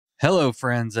Hello,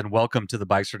 friends, and welcome to the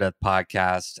Bikes for Death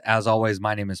podcast. As always,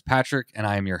 my name is Patrick, and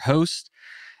I am your host.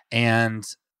 And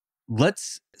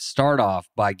let's start off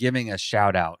by giving a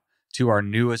shout out to our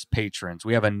newest patrons.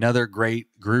 We have another great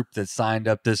group that signed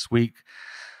up this week.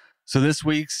 So this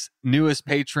week's newest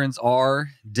patrons are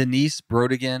Denise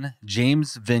Brodigan,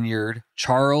 James Vineyard,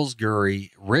 Charles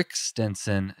Gurry, Rick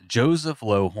Stinson, Joseph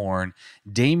Lohorn,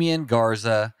 Damian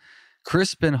Garza,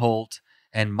 Crispin Holt,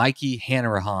 and Mikey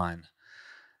Hanrahan.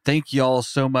 Thank you all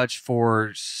so much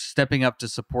for stepping up to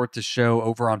support the show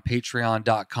over on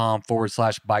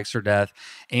patreon.com/bikesfordeath,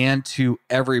 and to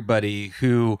everybody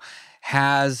who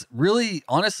has really,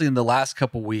 honestly, in the last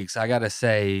couple weeks, I got to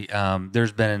say,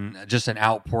 there's been just an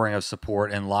outpouring of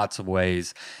support in lots of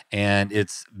ways, and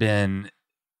it's been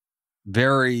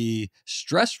very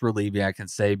stress relieving, I can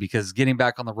say, because getting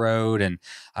back on the road and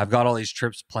I've got all these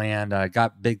trips planned. I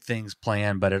got big things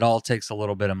planned, but it all takes a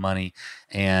little bit of money,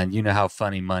 and you know how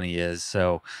funny money is.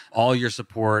 So all your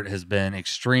support has been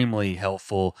extremely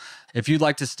helpful. If you'd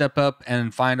like to step up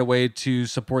and find a way to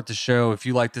support the show, if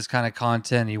you like this kind of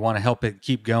content and you want to help it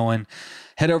keep going,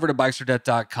 head over to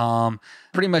bikesfordeath.com.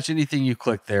 Pretty much anything you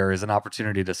click there is an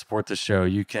opportunity to support the show.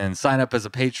 You can sign up as a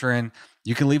patron.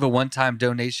 You can leave a one-time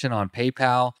donation on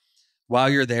PayPal.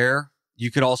 While you're there, you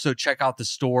could also check out the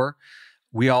store.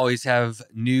 We always have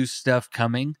new stuff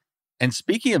coming. And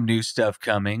speaking of new stuff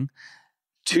coming,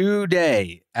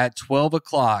 today at 12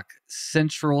 o'clock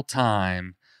Central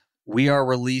Time, we are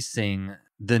releasing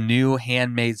the new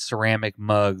handmade ceramic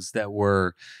mugs that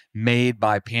were made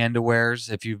by Panda Wares.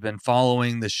 If you've been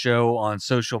following the show on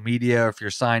social media, or if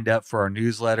you're signed up for our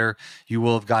newsletter, you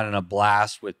will have gotten a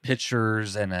blast with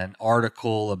pictures and an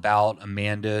article about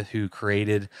Amanda, who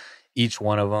created each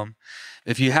one of them.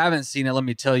 If you haven't seen it, let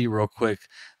me tell you real quick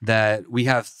that we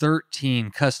have 13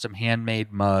 custom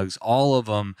handmade mugs, all of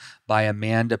them by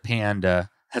Amanda Panda.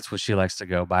 That's what she likes to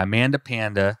go by, Amanda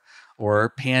Panda, or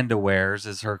Panda Wares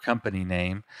is her company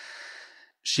name.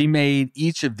 She made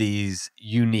each of these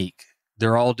unique.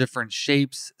 They're all different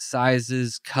shapes,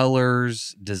 sizes,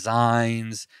 colors,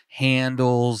 designs,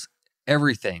 handles.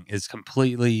 Everything is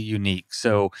completely unique.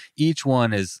 So each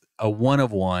one is a one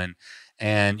of one,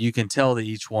 and you can tell that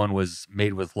each one was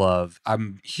made with love.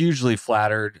 I'm hugely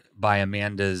flattered by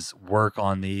Amanda's work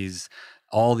on these,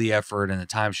 all the effort and the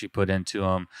time she put into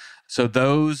them. So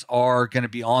those are going to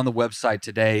be on the website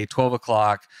today, 12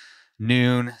 o'clock,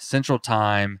 noon, Central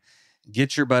Time.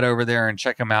 Get your butt over there and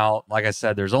check them out. Like I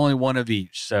said, there's only one of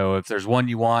each. So if there's one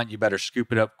you want, you better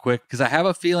scoop it up quick, because I have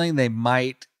a feeling they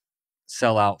might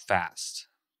sell out fast.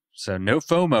 So no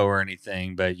FOMO or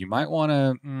anything, but you might want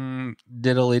to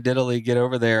diddly get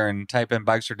over there and type in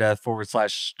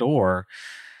bikesfordeath/store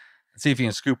and see if you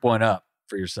can scoop one up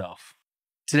for yourself.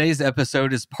 Today's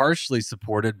episode is partially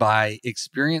supported by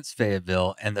Experience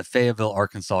Fayetteville and the Fayetteville,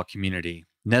 Arkansas community.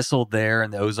 Nestled there in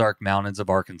the Ozark Mountains of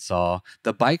Arkansas,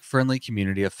 the bike-friendly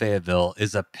community of Fayetteville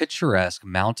is a picturesque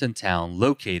mountain town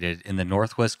located in the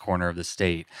northwest corner of the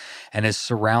state and is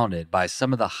surrounded by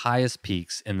some of the highest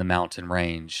peaks in the mountain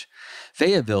range.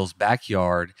 Fayetteville's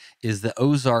backyard is the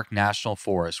Ozark National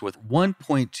Forest with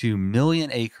 1.2 million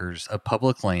acres of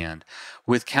public land,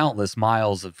 with countless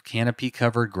miles of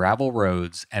canopy-covered gravel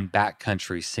roads and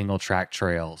backcountry single-track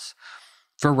trails.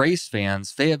 For race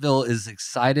fans, Fayetteville is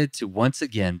excited to once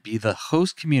again be the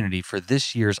host community for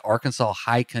this year's Arkansas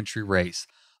High Country Race,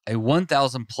 a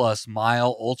 1,000-plus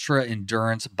mile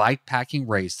ultra-endurance bikepacking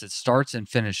race that starts and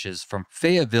finishes from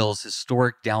Fayetteville's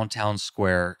historic downtown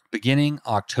square beginning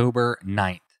October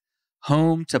 9th.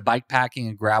 Home to bikepacking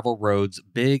and gravel roads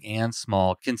big and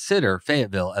small, consider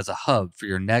Fayetteville as a hub for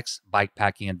your next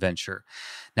bikepacking adventure.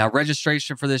 Now,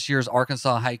 registration for this year's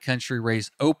Arkansas High Country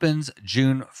Race opens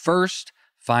June 1st.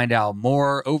 Find out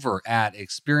more over at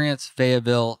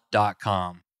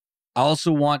experiencefayetteville.com. I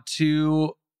also want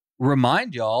to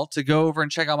remind y'all to go over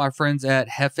and check out my friends at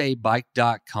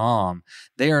hefebike.com.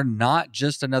 They are not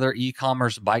just another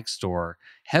e-commerce bike store.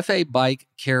 Hefe Bike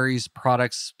carries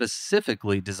products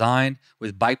specifically designed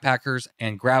with bikepackers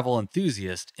and gravel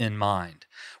enthusiasts in mind.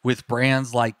 With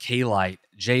brands like K-Lite,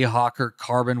 Jayhawker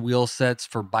carbon wheel sets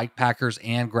for bikepackers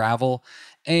and gravel,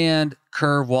 and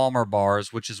Curve Walmer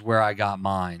bars, which is where I got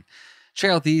mine.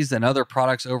 Check out these and other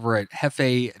products over at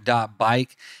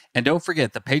hefe.bike. And don't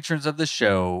forget, the patrons of the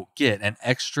show get an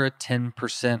extra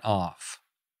 10% off.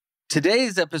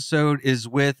 Today's episode is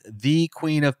with the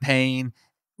Queen of Pain,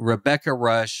 Rebecca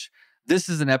Rusch. This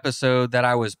is an episode that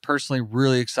I was personally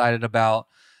really excited about.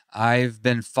 I've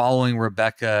been following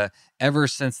Rebecca ever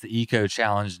since the Eco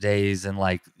Challenge days in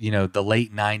the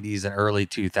late 90s and early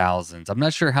 2000s. I'm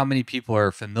not sure how many people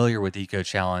are familiar with Eco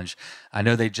Challenge. I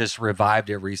know they just revived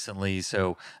it recently,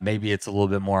 so maybe it's a little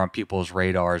bit more on people's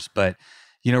radars. But,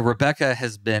 Rebecca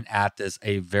has been at this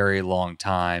a very long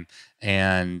time.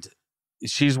 And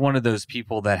she's one of those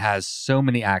people that has so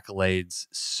many accolades,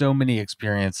 so many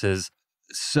experiences,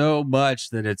 so much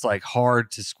that it's like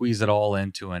hard to squeeze it all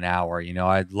into an hour.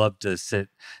 I'd love to sit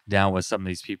down with some of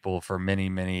these people for many,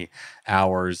 many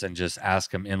hours and just ask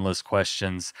them endless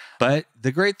questions. But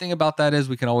the great thing about that is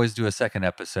we can always do a second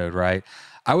episode, right?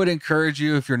 I would encourage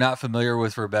you, if you're not familiar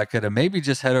with Rebecca, to maybe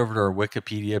just head over to her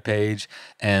Wikipedia page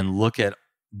and look at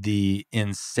the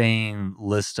insane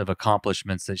list of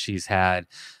accomplishments that she's had.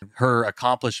 Her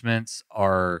accomplishments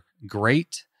are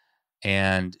great,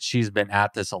 and she's been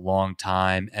at this a long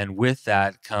time. And with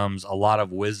that comes a lot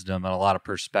of wisdom and a lot of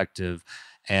perspective.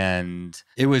 And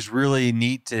it was really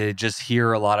neat to just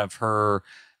hear a lot of her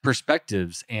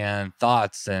perspectives and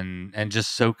thoughts and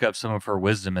just soak up some of her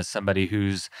wisdom as somebody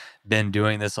who's been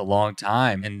doing this a long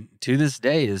time and to this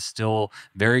day is still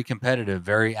very competitive,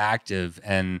 very active,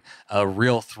 and a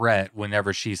real threat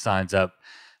whenever she signs up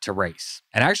to race.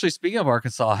 And actually, speaking of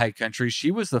Arkansas High Country,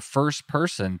 she was the first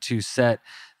person to set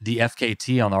the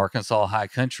FKT on the Arkansas High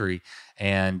Country.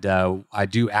 And I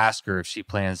do ask her if she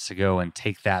plans to go and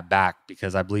take that back,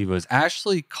 because I believe it was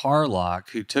Ashley Carlock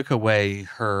who took away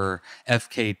her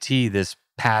FKT this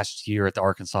past year at the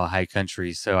Arkansas High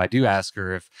Country. So I do ask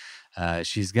her if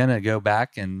she's going to go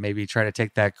back and maybe try to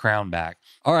take that crown back.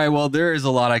 All right, well, there is a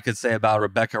lot I could say about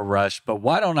Rebecca Rusch, but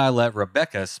why don't I let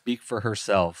Rebecca speak for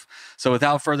herself? So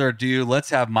without further ado, let's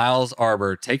have Miles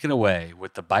Arbor take it away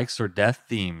with the Bikes or Death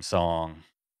theme song.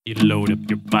 You load up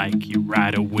your bike, you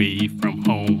ride away from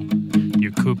home. You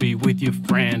could be with your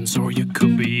friends or you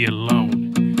could be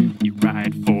alone. You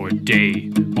ride for a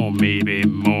day or maybe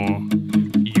more.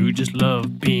 You just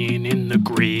love being in the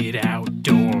great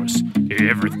outdoors.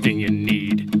 Everything you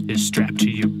need is strapped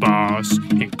to your bars,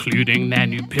 including that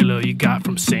new pillow you got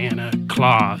from Santa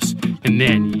Claus. And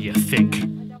then you think,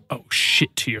 oh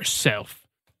shit, to yourself.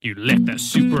 You left that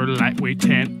super lightweight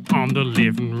tent on the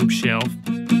living room shelf.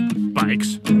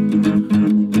 Bikes or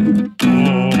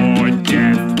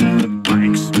death.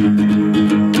 Bikes or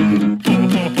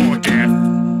death.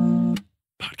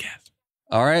 Podcast.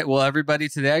 All right. Well, everybody,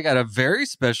 today I got a very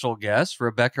special guest.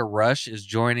 Rebecca Rusch is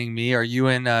joining me. Are you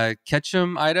in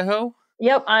Ketchum, Idaho?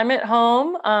 Yep, I'm at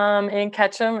home in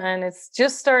Ketchum, and it's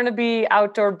just starting to be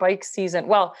outdoor bike season.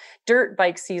 Well, dirt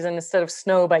bike season instead of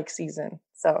snow bike season.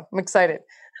 So I'm excited.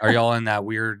 Are y'all in that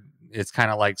weird, it's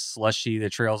kind of like slushy, the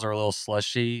trails are a little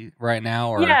slushy right now?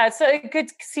 Or? Yeah, it's a good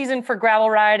season for gravel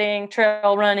riding,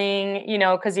 trail running,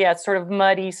 because, it's sort of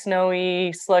muddy,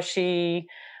 snowy, slushy.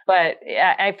 But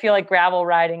I feel like gravel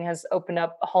riding has opened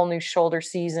up a whole new shoulder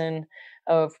season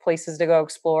of places to go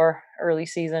explore early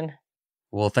season.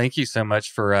 Well, thank you so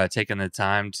much for taking the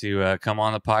time to come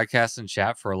on the podcast and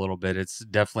chat for a little bit. It's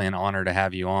definitely an honor to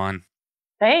have you on.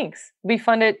 Thanks. It'll be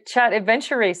fun to chat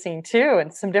adventure racing too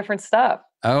and some different stuff.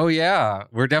 Oh, yeah.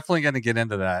 We're definitely going to get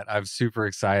into that. I'm super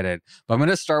excited. But I'm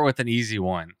going to start with an easy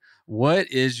one. What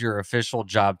is your official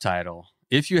job title?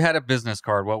 If you had a business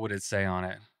card, what would it say on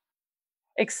it?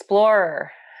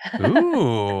 Explorer.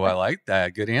 Ooh, I like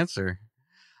that. Good answer.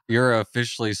 You're an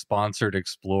officially sponsored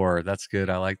explorer. That's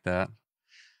good. I like that.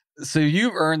 So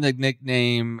you've earned the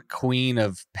nickname Queen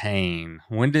of Pain.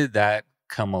 When did that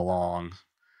come along?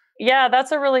 Yeah,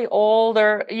 that's a really old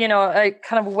or, a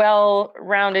kind of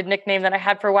well-rounded nickname that I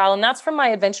had for a while. And that's from my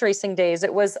adventure racing days.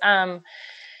 It was a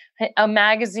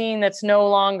magazine that's no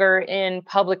longer in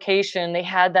publication. They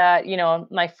had that,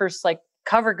 my first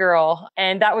cover girl.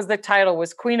 And that was the title,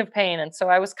 was Queen of Pain. And so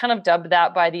I was kind of dubbed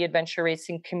that by the adventure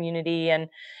racing community. And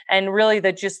really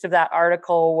the gist of that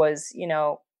article was,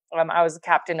 I was the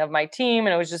captain of my team,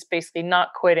 and it was just basically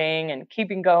not quitting and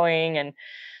keeping going. And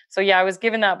so, I was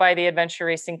given that by the adventure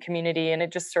racing community, and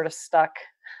it just sort of stuck.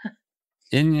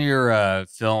 In your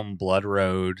film Blood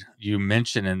Road, you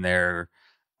mention in there,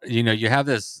 you have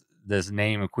this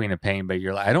name of Queen of Pain, but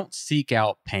you're like, I don't seek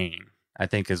out pain, I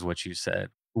think is what you said.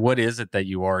 What is it that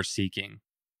you are seeking?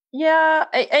 Yeah,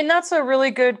 and that's a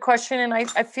really good question. And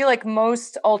I feel like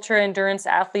most ultra endurance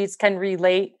athletes can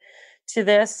relate to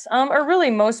this, or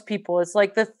really most people. It's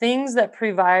like the things that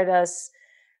provide us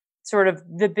sort of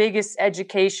the biggest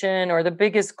education or the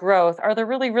biggest growth are the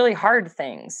really, really hard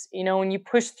things. When you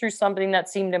push through something that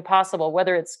seemed impossible,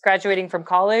 whether it's graduating from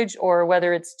college or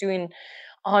whether it's doing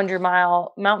a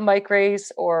 100-mile mountain bike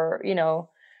race or,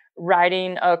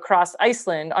 riding across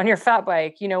Iceland on your fat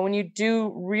bike, when you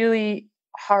do really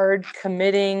hard,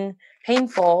 committing,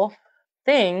 painful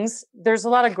things, there's a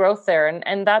lot of growth there.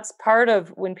 And that's part of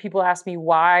when people ask me,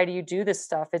 why do you do this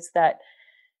stuff? It's that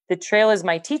the trail is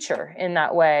my teacher in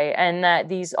that way. And that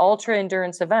these ultra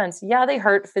endurance events, yeah, they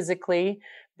hurt physically.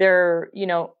 They're,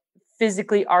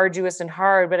 physically arduous and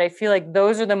hard, but I feel like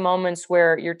those are the moments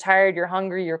where you're tired, you're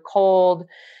hungry, you're cold,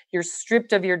 you're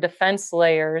stripped of your defense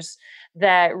layers,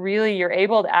 that really you're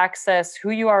able to access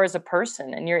who you are as a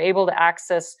person, and you're able to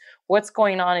access what's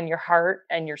going on in your heart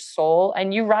and your soul,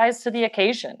 and you rise to the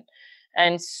occasion.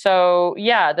 And so,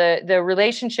 yeah, the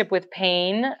relationship with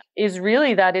pain is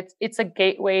really that it's a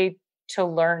gateway to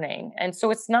learning. And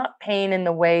so it's not pain in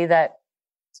the way that,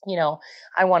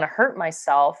 I want to hurt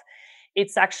myself.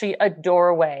 It's actually a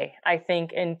doorway, I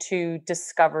think, into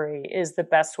discovery is the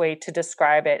best way to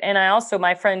describe it. And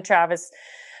my friend Travis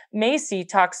Macy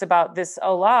talks about this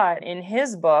a lot in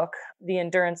his book, The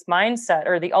Endurance Mindset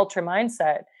or The Ultra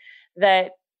Mindset,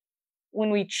 that when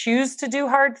we choose to do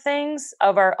hard things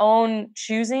of our own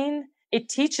choosing, it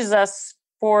teaches us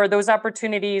for those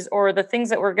opportunities or the things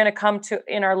that we're going to come to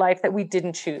in our life that we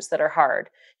didn't choose that are hard.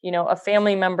 A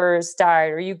family member's died,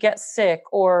 or you get sick,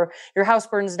 or your house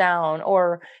burns down,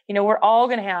 or, we're all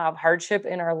going to have hardship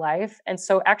in our life. And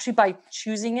so actually by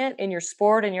choosing it in your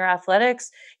sport and your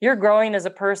athletics, you're growing as a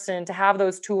person to have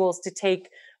those tools to take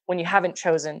when you haven't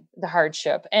chosen the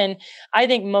hardship. And I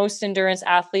think most endurance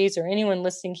athletes or anyone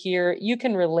listening here, you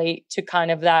can relate to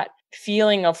kind of that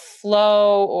feeling of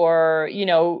flow or,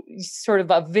 sort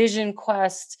of a vision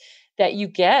quest that you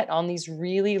get on these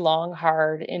really long,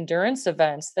 hard endurance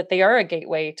events, that they are a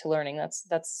gateway to learning.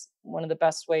 That's one of the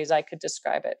best ways I could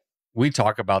describe it. We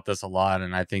talk about this a lot,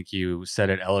 and I think you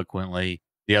said it eloquently.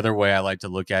 The other way I like to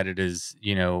look at it is,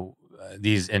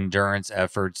 these endurance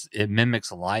efforts, it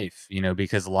mimics life,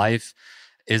 because life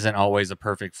isn't always a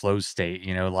perfect flow state.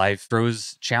 Life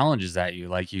throws challenges at you,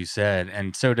 like you said,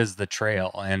 and so does the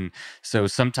trail. And so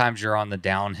sometimes you're on the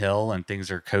downhill and things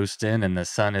are coasting and the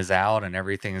sun is out and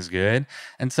everything is good.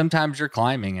 And sometimes you're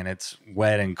climbing and it's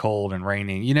wet and cold and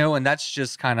raining, and that's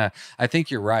just kind of, I think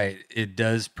you're right. It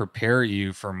does prepare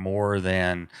you for more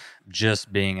than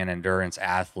just being an endurance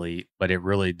athlete, but it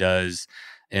really does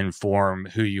inform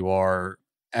who you are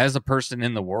as a person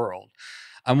in the world.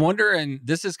 I'm wondering,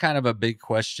 this is kind of a big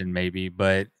question maybe,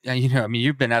 but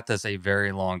you've been at this a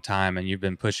very long time and you've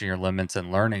been pushing your limits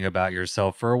and learning about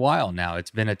yourself for a while now. It's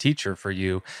been a teacher for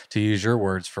you, to use your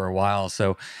words, for a while.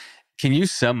 So can you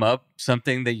sum up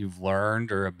something that you've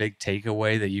learned or a big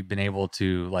takeaway that you've been able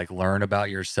to learn about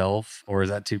yourself? Or is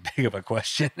that too big of a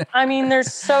question? I mean,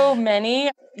 there's so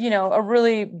many. A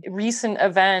really recent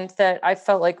event that I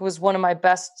felt like was one of my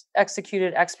best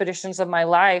executed expeditions of my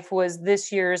life was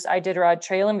this year's Iditarod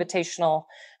Trail Invitational,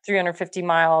 350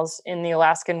 miles in the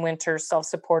Alaskan winter,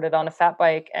 self-supported on a fat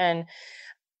bike. And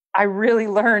I really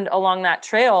learned along that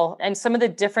trail. And some of the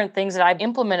different things that I've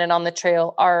implemented on the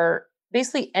trail are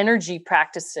basically energy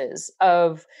practices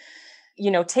of,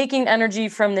 taking energy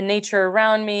from the nature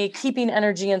around me, keeping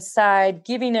energy inside,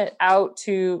 giving it out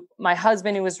to my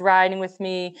husband who was riding with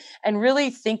me, and really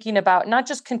thinking about not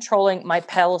just controlling my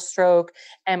pedal stroke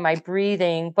and my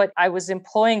breathing, but I was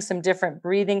employing some different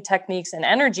breathing techniques and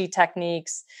energy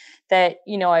techniques that,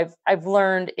 I've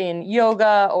learned in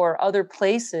yoga or other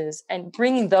places, and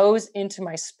bringing those into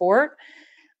my sport.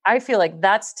 I feel like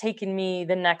that's taken me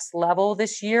the next level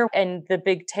this year. And the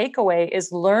big takeaway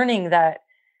is learning that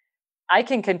I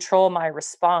can control my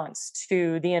response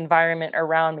to the environment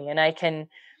around me, and I can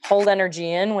hold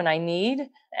energy in when I need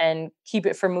and keep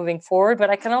it from moving forward, but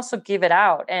I can also give it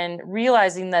out, and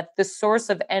realizing that the source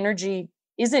of energy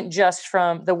isn't just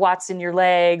from the watts in your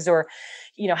legs or,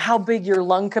 how big your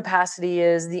lung capacity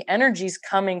is. The energy's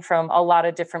coming from a lot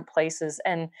of different places.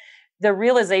 And the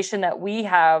realization that we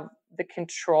have the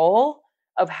control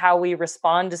of how we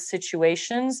respond to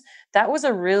situations, that was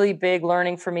a really big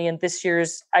learning for me in this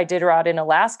year's Iditarod in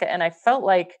Alaska. And I felt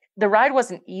like the ride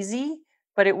wasn't easy,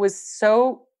 but it was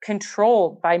so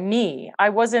controlled by me. I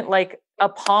wasn't like a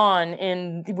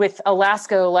pawn with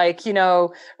Alaska,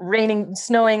 raining,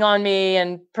 snowing on me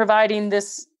and providing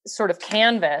this sort of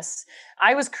canvas.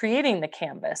 I was creating the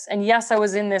canvas. And yes, I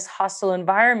was in this hostile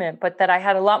environment, but that I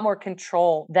had a lot more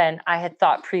control than I had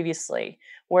thought previously.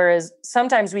 Whereas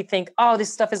sometimes we think, oh,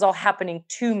 this stuff is all happening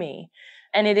to me.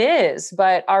 And it is,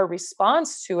 but our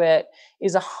response to it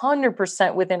is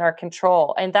 100% within our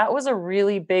control. And that was a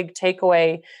really big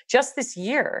takeaway just this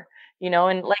year.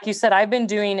 And like you said, I've been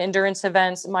doing endurance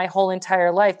events my whole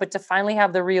entire life, but to finally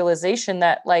have the realization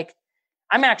that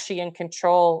I'm actually in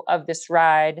control of this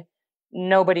ride,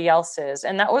 nobody else is.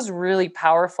 And that was really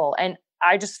powerful. And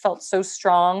I just felt so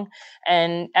strong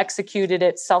and executed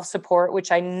it self-support,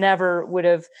 which I never would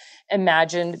have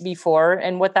imagined before.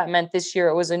 And what that meant this year,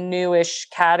 it was a newish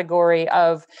category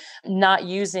of not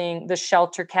using the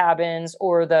shelter cabins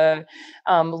or the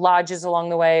lodges along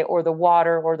the way or the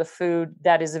water or the food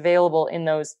that is available in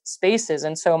those spaces.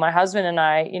 And so my husband and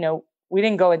I, we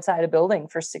didn't go inside a building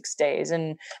for 6 days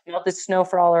and melted snow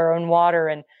for all our own water.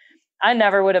 And I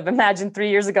never would have imagined 3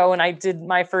 years ago when I did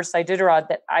my first Iditarod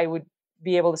that I would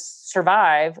be able to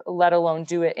survive, let alone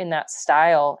do it in that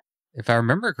style. If I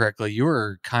remember correctly, you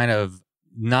were kind of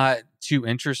not too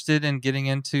interested in getting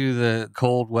into the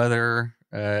cold weather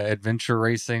adventure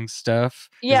racing stuff.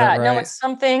 Is that Yeah, no, right? it's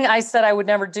something I said I would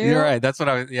never do. You're right. That's what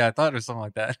I thought it was something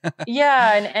like that.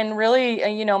 Yeah, and really,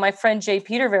 my friend Jay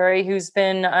Peterberry, who's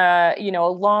been, a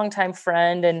longtime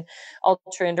friend and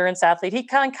ultra endurance athlete, he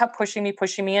kind of kept pushing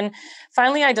me, and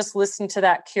finally, I just listened to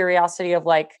that curiosity of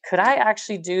like, could I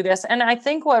actually do this? And I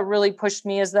think what really pushed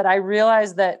me is that I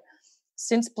realized that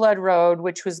since Blood Road,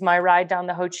 which was my ride down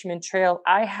the Ho Chi Minh Trail,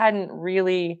 I hadn't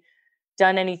really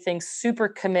done anything super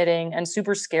committing and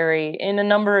super scary in a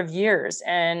number of years.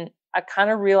 And I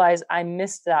kind of realized I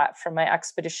missed that from my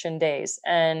expedition days.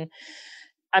 And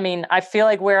I mean, I feel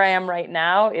like where I am right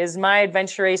now is my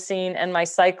adventure racing and my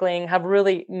cycling have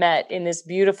really met in this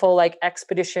beautiful like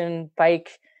expedition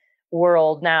bike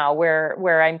world now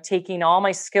where I'm taking all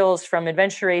my skills from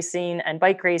adventure racing and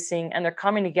bike racing and they're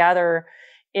coming together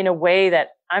in a way that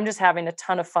I'm just having a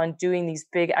ton of fun doing these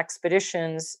big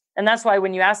expeditions. And that's why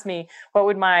when you ask me, what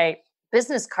would my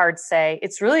business card say?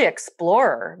 It's really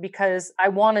explorer because I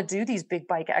want to do these big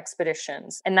bike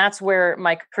expeditions. And that's where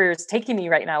my career is taking me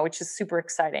right now, which is super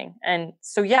exciting. And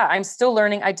so, yeah, I'm still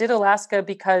learning. I did Alaska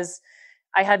because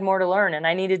I had more to learn and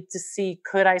I needed to see,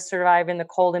 could I survive in the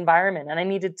cold environment? And I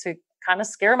needed to kind of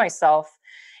scare myself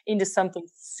into something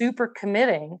super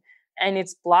committing. And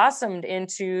it's blossomed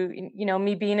into,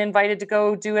 me being invited to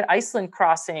go do an Iceland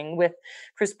crossing with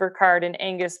Chris Burkhardt and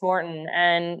Angus Morton.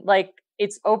 And like,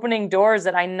 it's opening doors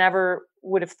that I never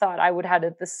would have thought I would have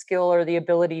the skill or the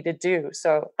ability to do.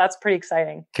 So that's pretty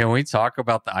exciting. Can we talk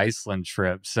about the Iceland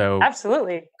trip? So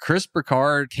absolutely. Chris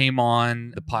Burkhardt came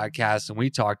on the podcast and we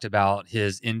talked about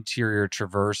his interior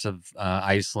traverse of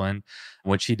Iceland,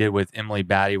 which he did with Emily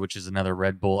Batty, which is another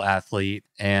Red Bull athlete.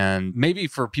 And maybe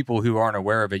for people who aren't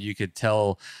aware of it, you could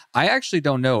tell, I actually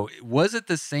don't know. Was it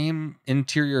the same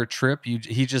interior trip?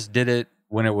 He just did it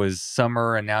when it was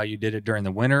summer and now you did it during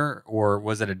the winter, or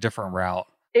was it a different route?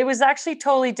 It was actually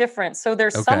totally different. So their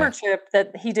summer trip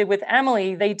that he did with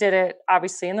Emily, they did it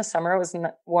obviously in the summer. It was in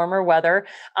warmer weather,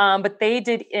 but they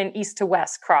did an east to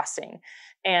west crossing.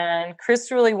 And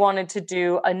Chris really wanted to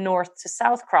do a north to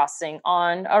south crossing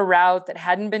on a route that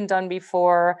hadn't been done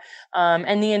before.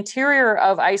 And the interior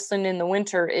of Iceland in the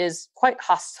winter is quite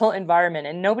hostile environment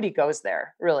and nobody goes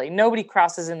there, really. Nobody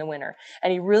crosses in the winter.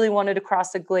 And he really wanted to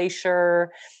cross a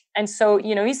glacier. And so,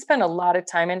 he spent a lot of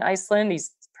time in Iceland.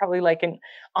 He's probably like an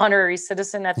honorary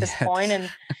citizen at this point.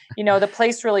 And, the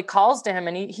place really calls to him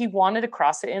and he wanted to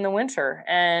cross it in the winter.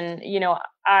 And,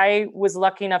 I was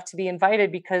lucky enough to be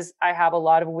invited because I have a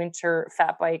lot of winter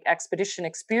fat bike expedition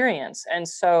experience. And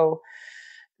so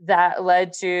that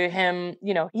led to him,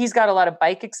 he's got a lot of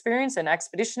bike experience and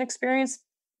expedition experience,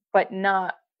 but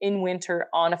not in winter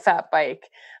on a fat bike.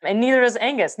 And neither does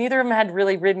Angus. Neither of them had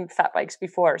really ridden fat bikes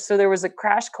before. So there was a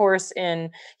crash course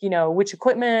in, which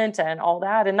equipment and all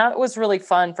that. And that was really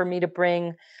fun for me to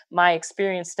bring my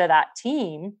experience to that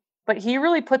team. But he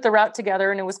really put the route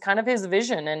together and it was kind of his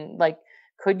vision. And like,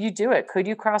 could you do it? Could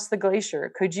you cross the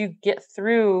glacier? Could you get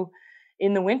through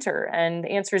in the winter? And the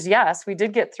answer is yes, we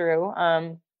did get through.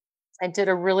 I did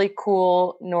a really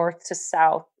cool north to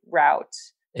south route.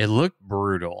 It looked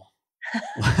brutal.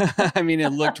 I mean,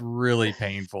 it looked really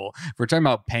painful. If we're talking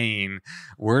about pain,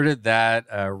 where did that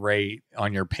rate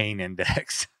on your pain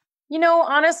index?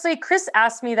 Honestly, Chris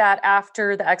asked me that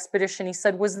after the expedition. He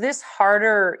said, was this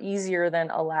harder or easier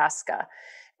than Alaska?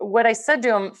 What I said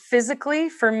to him, physically,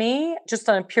 for me, just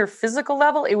on a pure physical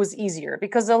level, it was easier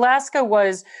because Alaska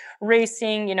was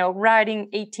racing, riding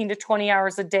 18 to 20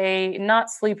 hours a day, not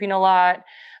sleeping a lot,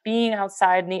 being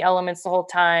outside in the elements the whole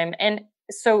time. And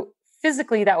so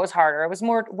physically, that was harder. It was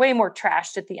way more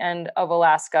trashed at the end of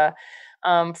Alaska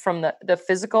from the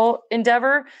physical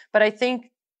endeavor. But I think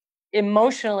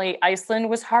emotionally, Iceland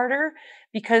was harder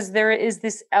because there is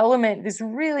this element, this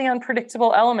really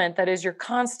unpredictable element that is your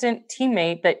constant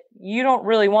teammate that you don't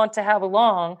really want to have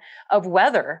along of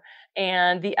weather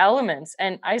and the elements.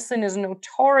 And Iceland is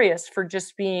notorious for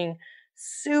just being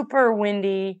super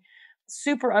windy,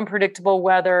 super unpredictable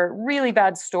weather, really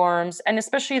bad storms, and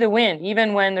especially the wind.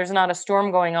 Even when there's not a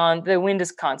storm going on, the wind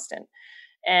is constant.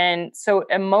 And so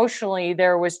emotionally,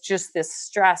 there was just this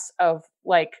stress of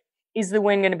like, is the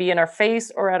wind going to be in our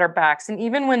face or at our backs? And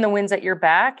even when the wind's at your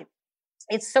back,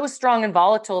 it's so strong and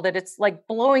volatile that it's like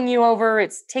blowing you over.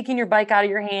 It's taking your bike out of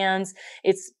your hands.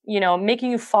 It's,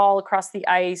 making you fall across the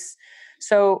ice.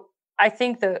 So I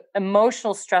think the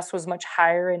emotional stress was much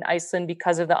higher in Iceland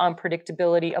because of the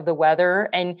unpredictability of the weather.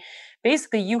 And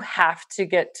basically, you have to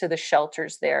get to the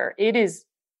shelters there. It is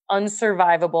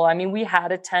unsurvivable. I mean, we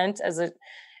had a tent as an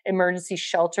emergency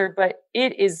shelter, but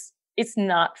it's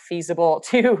not feasible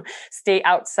to stay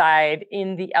outside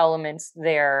in the elements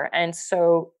there. And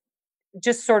so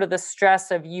just sort of the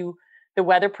stress of the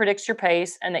weather predicts your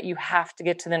pace and that you have to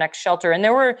get to the next shelter. And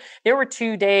there were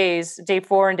 2 days, day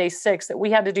 4 and day 6, that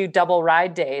we had to do double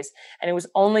ride days. And it was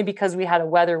only because we had a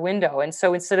weather window. And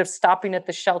so instead of stopping at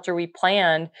the shelter we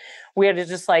planned, we had to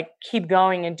just like keep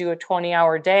going and do a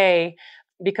 20-hour day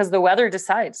because the weather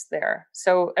decides there.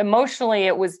 So emotionally,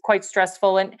 it was quite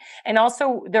stressful. And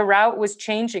also the route was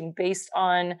changing based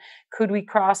on, could we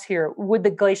cross here? Would the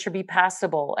glacier be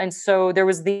passable? And so there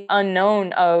was the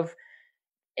unknown of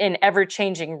an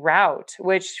ever-changing route,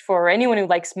 which for anyone who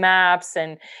likes maps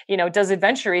and, does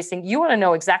adventure racing, you want to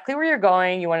know exactly where you're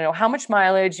going. You want to know how much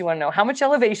mileage, you want to know how much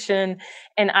elevation.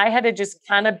 And I had to just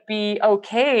kind of be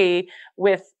okay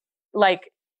with like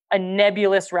a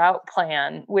nebulous route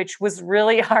plan, which was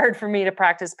really hard for me to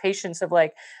practice patience of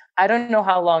like, I don't know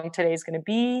how long today's going to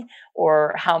be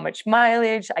or how much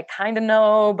mileage. I kind of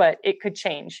know, but it could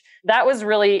change. That was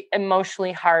really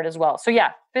emotionally hard as well. So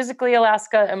yeah, physically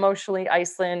Alaska, emotionally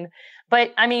Iceland.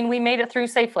 But I mean, we made it through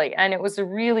safely and it was a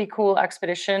really cool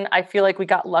expedition. I feel like we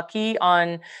got lucky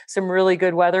on some really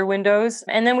good weather windows.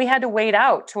 And then we had to wait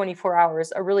out 24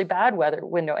 hours, a really bad weather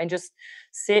window, and just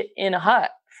sit in a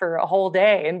hut for a whole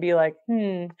day and be like,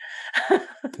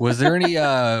 Was there any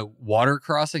water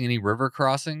crossing, any river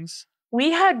crossings?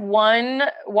 We had one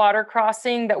water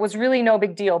crossing that was really no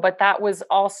big deal, but that was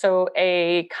also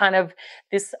a kind of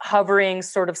this hovering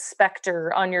sort of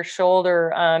specter on your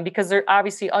shoulder because they're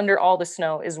obviously under all the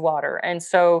snow is water. And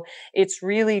so it's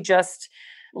really just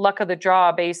luck of the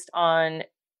draw based on,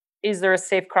 is there a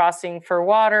safe crossing for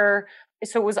water?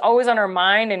 So it was always on our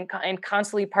mind and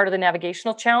constantly part of the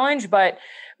navigational challenge, but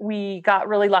we got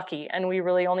really lucky and we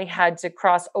really only had to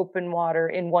cross open water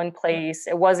in one place.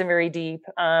 It wasn't very deep,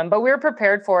 but we were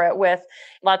prepared for it with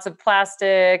lots of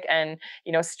plastic and,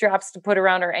 straps to put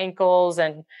around our ankles.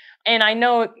 And I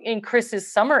know in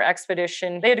Chris's summer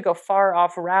expedition, they had to go far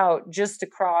off route just to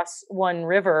cross one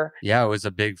river. Yeah, it was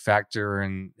a big factor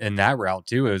in that route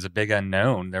too. It was a big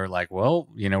unknown. They were like, well,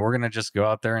 we're going to just go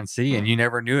out there and see. And you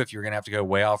never knew if you were going to have to go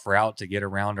way off route to get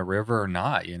around a river or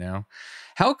not,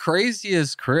 How crazy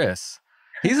is Chris?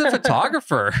 He's a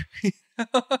photographer.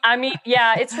 I mean,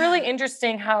 yeah, it's really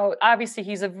interesting how obviously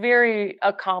he's a very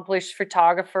accomplished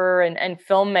photographer and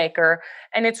filmmaker.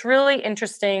 And it's really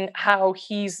interesting how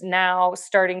he's now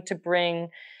starting to bring,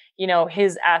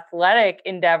 his athletic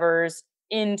endeavors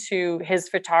into his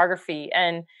photography.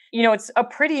 And, it's a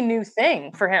pretty new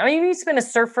thing for him. I mean, he's been a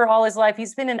surfer all his life.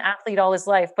 He's been an athlete all his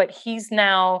life, but he's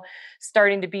now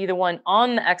starting to be the one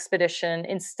on the expedition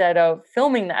instead of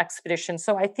filming the expedition.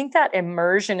 So I think that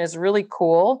immersion is really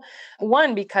cool.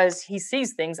 One, because he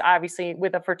sees things obviously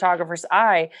with a photographer's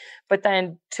eye, but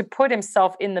then to put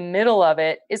himself in the middle of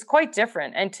it is quite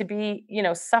different. And to be,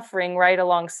 suffering right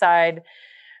alongside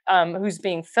who's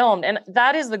being filmed. And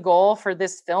that is the goal for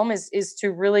this film is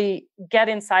to really get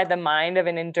inside the mind of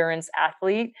an endurance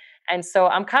athlete. And so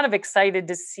I'm kind of excited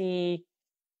to see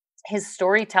his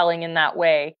storytelling in that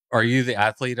way. Are you the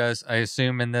athlete, I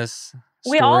assume, in this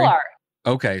story? We all are.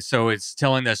 Okay, so it's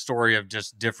telling the story of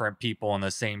just different people on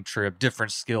the same trip,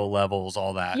 different skill levels,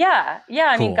 all that. Yeah.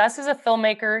 I Cool. mean, Gus is a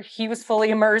filmmaker. He was fully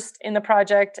immersed in the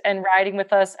project and riding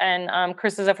with us. And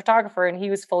Chris is a photographer and he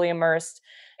was fully immersed.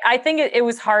 I think it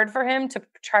was hard for him to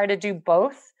try to do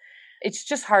both. It's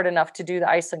just hard enough to do the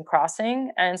Iceland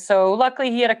crossing. And so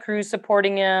luckily he had a crew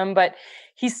supporting him, but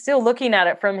he's still looking at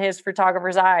it from his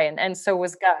photographer's eye. And so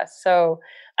was Gus. So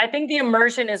I think the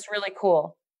immersion is really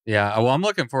cool. Yeah, well, I'm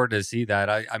looking forward to see that.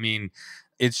 I mean,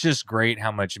 it's just great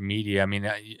how much media. I mean,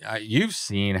 you've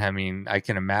seen. I mean, I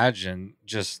can imagine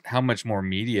just how much more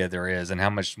media there is and how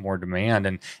much more demand,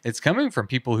 and it's coming from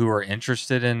people who are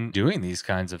interested in doing these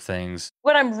kinds of things.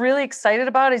 What I'm really excited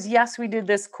about is, yes, we did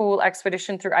this cool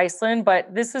expedition through Iceland,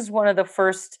 but this is one of the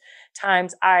first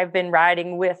times I've been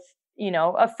riding with,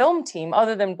 a film team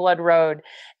other than Blood Road,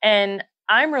 and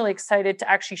I'm really excited to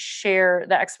actually share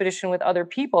the expedition with other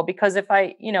people because if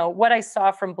what I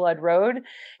saw from Blood Road,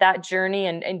 that journey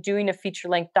and doing a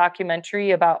feature-length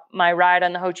documentary about my ride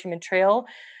on the Ho Chi Minh Trail,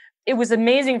 it was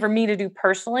amazing for me to do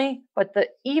personally, but the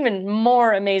even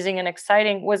more amazing and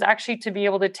exciting was actually to be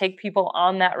able to take people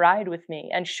on that ride with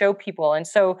me and show people. And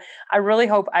so I really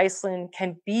hope Iceland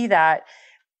can be that,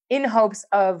 in hopes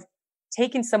of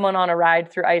taking someone on a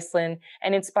ride through Iceland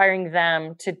and inspiring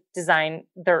them to design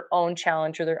their own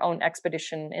challenge or their own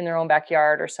expedition in their own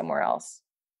backyard or somewhere else.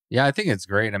 Yeah, I think it's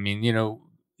great. I mean,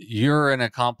 you're an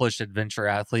accomplished adventure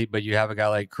athlete, but you have a guy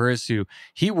like Chris who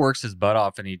he works his butt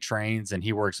off and he trains and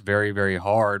he works very, very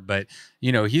hard. But,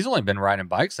 he's only been riding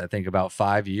bikes, I think, about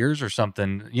 5 years or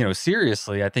something.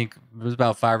 Seriously, I think it was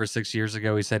about 5 or 6 years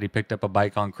ago. He said he picked up a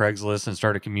bike on Craigslist and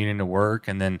started commuting to work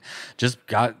and then just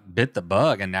bit the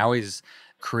bug. And now he's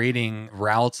creating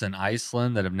routes in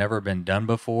Iceland that have never been done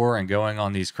before and going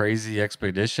on these crazy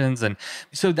expeditions. And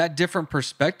so that different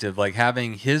perspective, like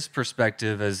having his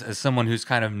perspective as someone who's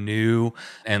kind of new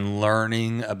and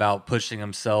learning about pushing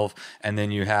himself. And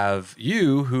then you have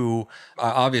you who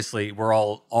obviously we're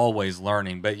all always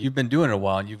learning, but you've been doing it a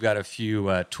while and you've got a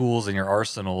few tools in your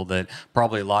arsenal that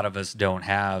probably a lot of us don't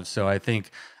have. So I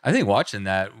think watching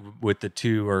that with the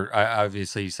two, or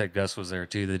obviously you said Gus was there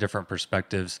too, the different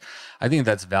perspectives, I think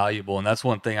that's valuable. And that's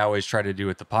one thing I always try to do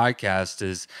with the podcast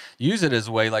is use it as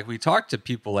a way, like we talk to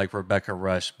people like Rebecca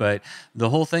Rusch, but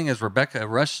the whole thing is Rebecca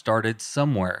Rusch started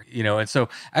somewhere, and so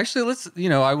actually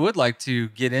I would like to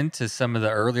get into some of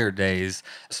the earlier days,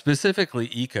 specifically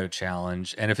Eco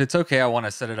Challenge. And if it's okay, I want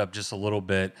to set it up just a little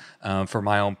bit for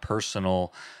my own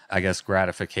personal, I guess,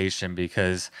 gratification,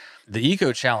 because the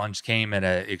Eco Challenge came at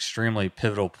an extremely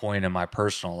pivotal point in my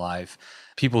personal life.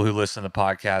 People who listen to the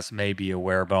podcast may be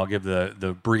aware, but I'll give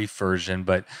the brief version.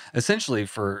 But essentially,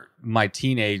 for my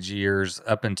teenage years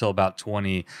up until about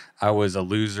 20, I was a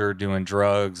loser doing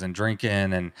drugs and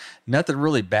drinking and nothing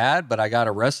really bad, but I got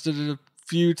arrested a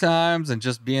few times and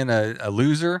just being a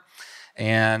loser,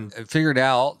 and figured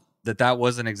out that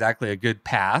wasn't exactly a good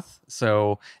path.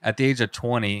 So at the age of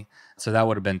 20, so that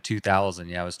would have been 2000.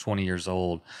 Yeah, I was 20 years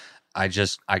old. I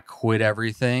quit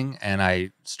everything and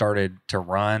I started to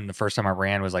run. The first time I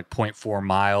ran was like 0.4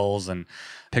 miles and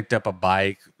picked up a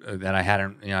bike that I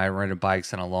hadn't, I rented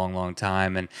bikes in a long, long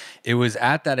time. And it was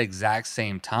at that exact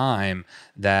same time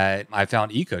that I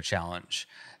found Eco Challenge.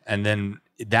 And then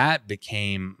that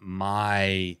became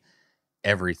my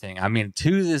everything. I mean,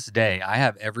 to this day, I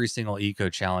have every single Eco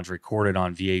Challenge recorded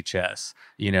on VHS.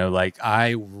 Like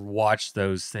I watched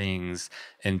those things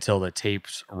until the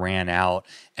tapes ran out.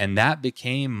 And that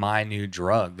became my new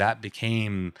drug. That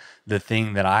became the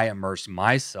thing that I immersed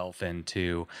myself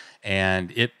into.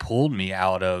 And it pulled me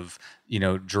out of,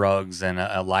 drugs and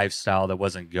a lifestyle that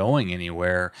wasn't going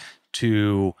anywhere,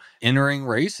 to entering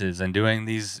races and doing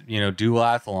these,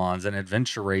 duathlons and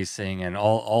adventure racing and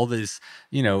all this,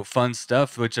 fun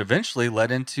stuff, which eventually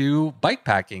led into bike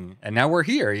packing. And now we're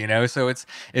here, so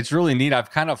it's really neat.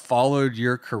 I've kind of followed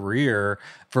your career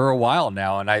for a while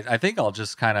now. And I think I'll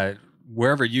just kind of,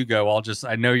 wherever you go,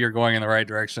 I know you're going in the right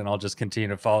direction. I'll just continue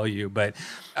to follow you. But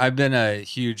I've been a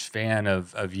huge fan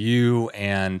of you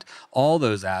and all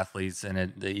those athletes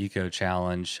in the Eco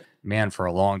Challenge, man, for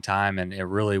a long time. And it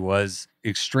really was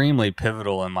extremely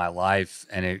pivotal in my life.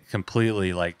 And it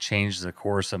completely changed the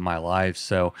course of my life.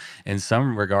 So in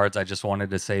some regards, I just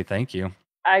wanted to say thank you.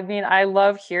 I mean, I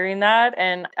love hearing that.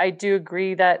 And I do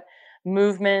agree that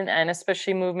movement, and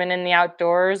especially movement in the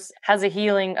outdoors, has a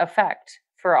healing effect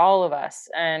for all of us.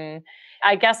 And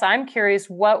I guess I'm curious,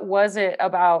 what was it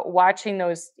about watching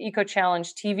those Eco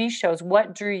Challenge TV shows?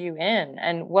 What drew you in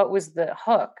and what was the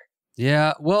hook?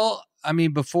 Yeah, well, I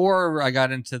mean, before I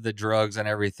got into the drugs and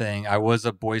everything, I was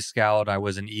a Boy Scout. I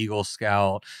was an Eagle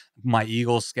Scout. My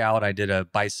Eagle Scout, I did a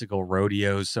bicycle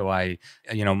rodeo. So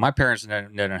my parents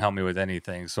didn't help me with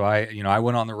anything. So I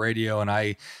went on the radio and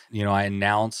I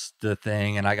announced the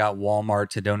thing, and I got Walmart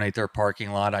to donate their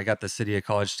parking lot. I got the city of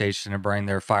College Station to bring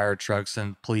their fire trucks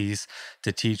and police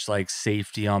to teach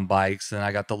safety on bikes. And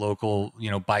I got the local,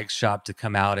 bike shop to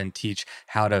come out and teach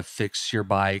how to fix your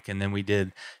bike. And then we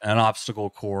did an obstacle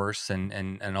course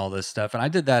and all this stuff. And I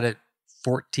did that at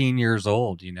 14 years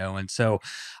old, and so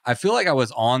I feel like I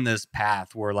was on this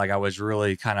path where I was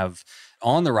really kind of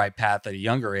on the right path at a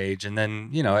younger age. And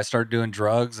then, I started doing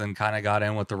drugs and kind of got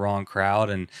in with the wrong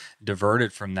crowd and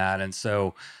diverted from that. And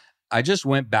so I just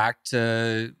went back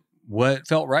to what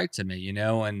felt right to me,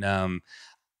 and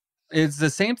it's the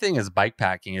same thing as bike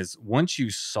packing. Is once you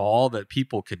saw that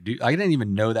people could do, I didn't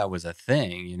even know that was a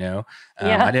thing, Yeah.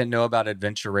 I didn't know about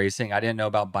adventure racing. I didn't know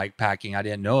about bike packing. I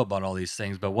didn't know about all these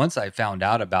things. But once I found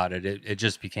out about it, it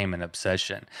just became an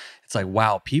obsession. It's like,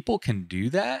 wow, people can do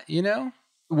that,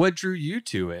 What drew you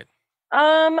to it?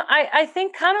 I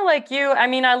think kind of like you. I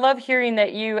mean, I love hearing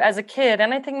that you, as a kid,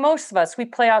 and I think most of us, we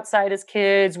play outside as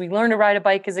kids, we learn to ride a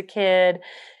bike as a kid.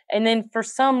 And then for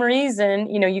some reason,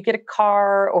 you get a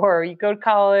car or you go to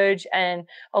college, and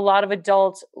a lot of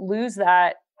adults lose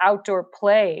that outdoor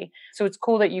play. So it's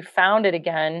cool that you found it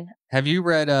again. Have you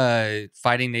read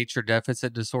Fighting Nature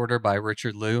Deficit Disorder by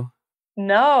Richard Liu?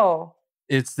 No.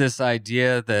 It's this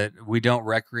idea that we don't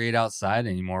recreate outside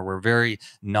anymore. We're very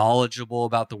knowledgeable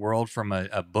about the world from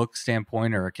a book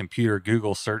standpoint or a computer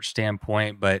Google search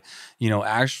standpoint, but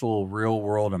actual real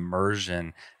world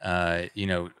immersion,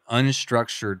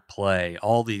 unstructured play,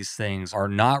 all these things are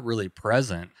not really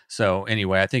present. So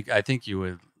anyway, I think you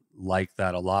would like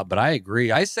that a lot. But I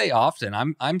agree. I say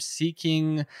often I'm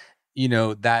seeking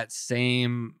that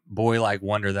same boy like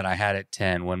wonder that I had at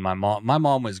 10 when my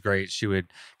mom was great. She would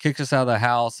kick us out of the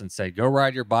house and say, go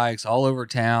ride your bikes all over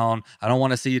town. I don't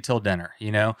want to see you till dinner.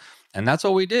 And that's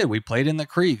what we did. We played in the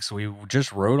creeks. We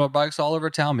just rode our bikes all over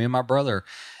town, me and my brother.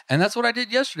 And that's what I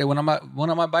did yesterday when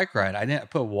went on my bike ride. I didn't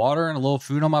put water and a little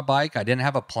food on my bike. I didn't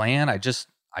have a plan. I just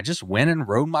went and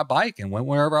rode my bike and went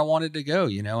wherever I wanted to go,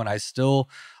 and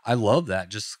I love that.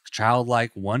 Just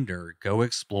childlike wonder, go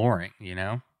exploring.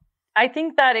 I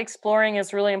think that exploring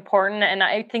is really important. And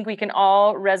I think we can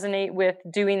all resonate with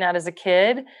doing that as a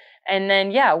kid. And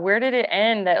then, yeah, where did it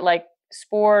end that like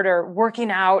sport or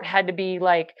working out had to be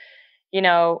like, you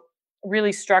know,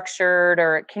 really structured,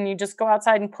 or can you just go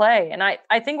outside and play? And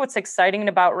I think what's exciting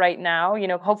about right now,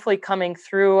 hopefully coming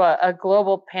through a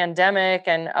global pandemic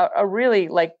and a really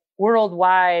like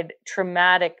worldwide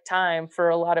traumatic time for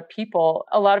a lot of people.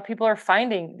 A lot of people are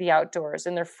finding the outdoors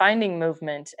and they're finding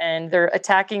movement and they're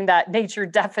attacking that nature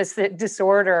deficit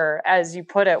disorder, as you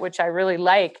put it, which I really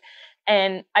like.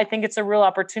 And I think it's a real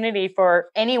opportunity for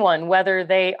anyone, whether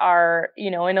they are,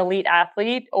 an elite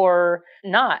athlete or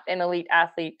not an elite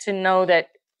athlete, to know that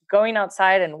going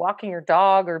outside and walking your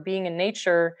dog or being in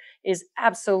nature is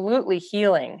absolutely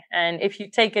healing. And if you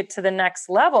take it to the next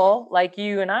level, like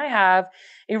you and I have,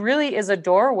 it really is a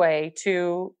doorway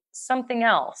to something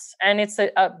else. And it's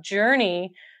a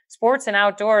journey. Sports and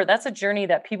outdoor, that's a journey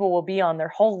that people will be on their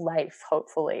whole life,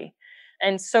 hopefully.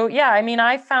 And so, yeah, I mean,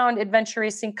 I found adventure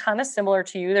racing kind of similar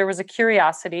to you. There was a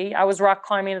curiosity. I was rock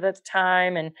climbing at the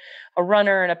time and a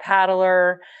runner and a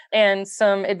paddler, and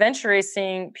some adventure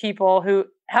racing people who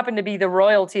happened to be the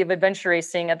royalty of adventure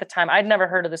racing at the time. I'd never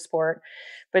heard of the sport,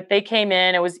 but they came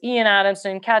in. It was Ian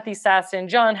Adamson, Kathy Sasson,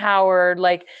 John Howard.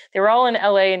 Like, they were all in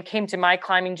LA and came to my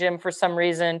climbing gym for some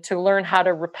reason to learn how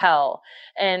to rappel.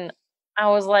 And I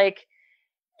was like,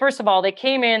 first of all, they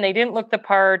came in, they didn't look the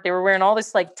part. They were wearing all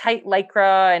this like tight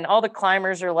lycra, and all the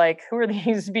climbers are like, who are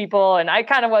these people? And I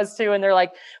kind of was too. And they're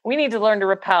like, we need to learn to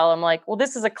rappel. I'm like, well,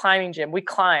 this is a climbing gym. We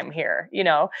climb here.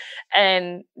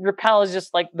 And rappel is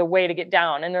just like the way to get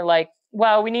down. And they're like,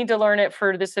 well, we need to learn it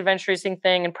for this adventure racing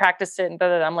thing and practice it. And blah,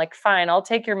 blah, blah. I'm like, fine, I'll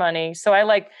take your money. So I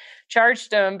like charged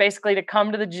them basically to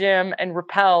come to the gym and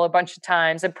rappel a bunch of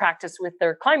times and practice with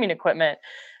their climbing equipment,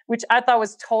 which I thought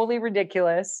was totally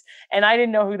ridiculous. And I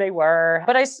didn't know who they were,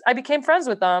 but I became friends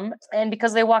with them. And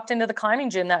because they walked into the climbing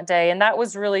gym that day, and that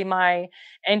was really my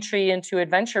entry into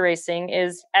adventure racing.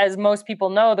 Is, as most people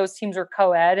know, those teams were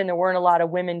co-ed and there weren't a lot of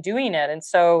women doing it. And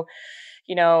so,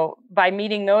 by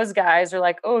meeting those guys, they're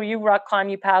like, oh, you rock climb,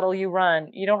 you paddle, you run,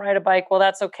 you don't ride a bike. Well,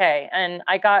 that's okay. And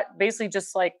I got basically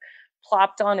just like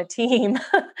plopped on a team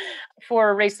for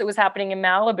a race that was happening in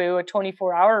Malibu, a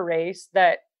 24-hour race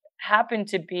that happened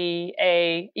to be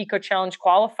a Eco Challenge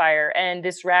qualifier. And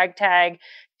this ragtag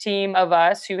team of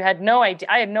us who had no idea,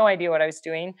 I had no idea what I was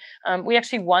doing. We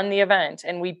actually won the event,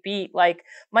 and we beat like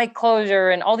Mike Closure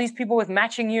and all these people with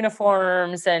matching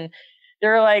uniforms. And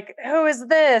they're like, who is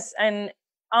this? And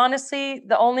honestly,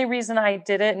 the only reason I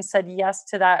did it and said yes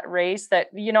to that race, that,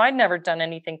 I'd never done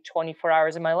anything 24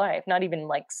 hours in my life, not even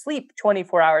like sleep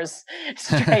 24 hours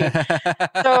straight.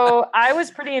 So I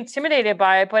was pretty intimidated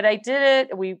by it, but I did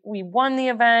it. We won the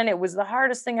event. It was the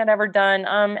hardest thing I'd ever done.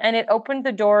 And it opened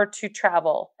the door to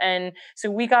travel. And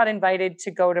so we got invited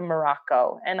to go to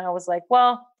Morocco. And I was like,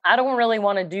 well, I don't really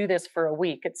want to do this for a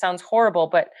week. It sounds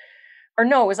horrible, or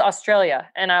no, it was Australia.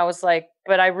 And I was like,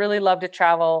 but I really love to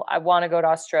travel. I want to go to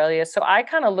Australia. So I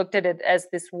kind of looked at it as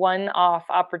this one-off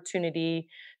opportunity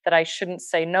that I shouldn't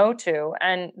say no to.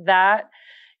 And that,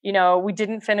 we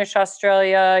didn't finish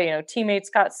Australia, teammates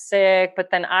got sick,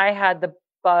 but then I had the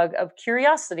bug of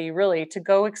curiosity really to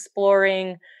go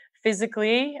exploring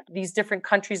physically these different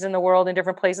countries in the world and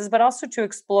different places, but also to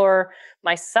explore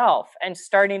myself and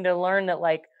starting to learn that,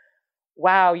 like,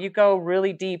 wow, you go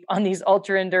really deep on these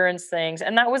ultra endurance things.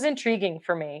 And that was intriguing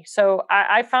for me. So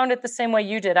I found it the same way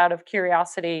you did out of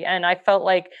curiosity. And I felt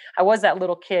like I was that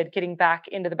little kid getting back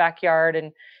into the backyard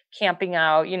and camping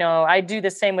out. You know, I do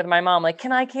the same with my mom, like,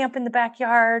 can I camp in the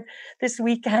backyard this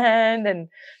weekend? And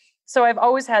so I've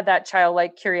always had that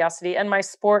childlike curiosity, and my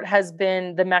sport has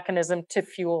been the mechanism to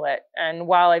fuel it. And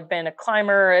while I've been a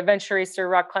climber, adventure racer,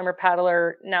 rock climber,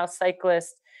 paddler, now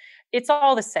cyclist, it's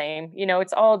all the same. You know,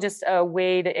 it's all just a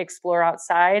way to explore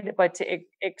outside, but to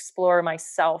explore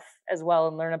myself as well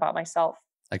and learn about myself.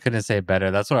 I couldn't say it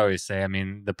better. That's what I always say. I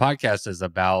mean, the podcast is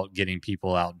about getting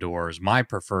people outdoors. My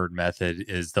preferred method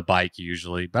is the bike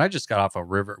usually, but I just got off a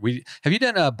river. Have you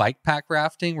done a bike pack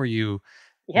rafting where you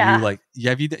Yeah. like, yeah,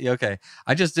 have you, okay.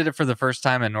 I just did it for the first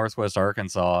time in Northwest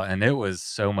Arkansas and it was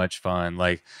so much fun.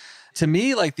 Like, to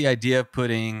me, like the idea of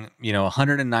putting,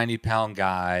 190-pound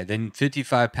guy, then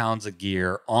 55 pounds of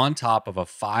gear on top of a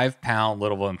 5-pound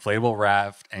little inflatable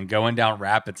raft and going down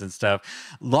rapids and stuff,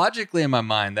 logically in my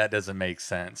mind, that doesn't make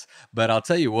sense. But I'll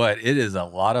tell you what, it is a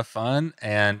lot of fun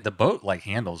and the boat like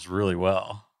handles really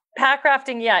well. Pack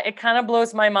rafting, yeah, it kind of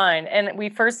blows my mind. And we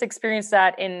first experienced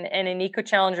that in an eco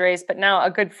challenge race, but now a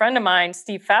good friend of mine,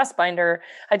 Steve Fastbinder,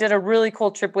 I did a really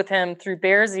cool trip with him through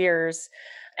Bears Ears.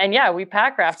 And yeah, we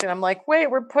pack rafted. I'm like, wait,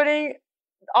 we're putting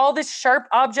all these sharp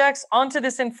objects onto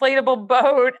this inflatable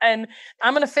boat and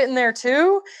I'm going to fit in there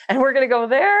too. And we're going to go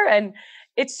there. And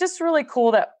it's just really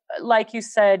cool that, like you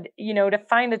said, to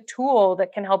find a tool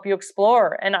that can help you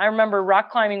explore. And I remember rock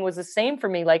climbing was the same for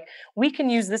me. Like, we can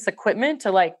use this equipment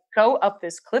to like go up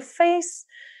this cliff face.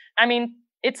 I mean,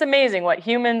 it's amazing what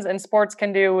humans and sports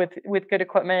can do with good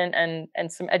equipment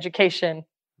and some education.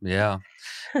 Yeah.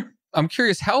 I'm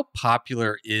curious, how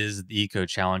popular is the Eco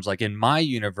Challenge? Like in my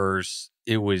universe,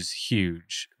 it was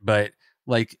huge, but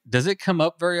like, does it come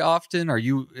up very often?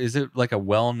 Is it like a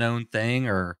well-known thing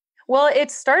or? Well, it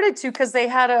started to because they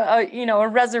had a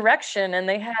resurrection, and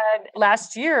they had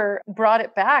last year brought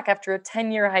it back after a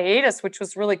 10-year hiatus, which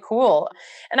was really cool.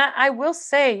 And I will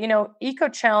say, Eco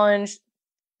Challenge,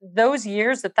 those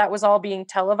years that was all being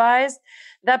televised,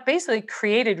 that basically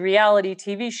created reality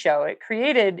TV show. It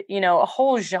created, a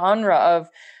whole genre of,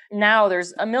 now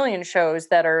there's a million shows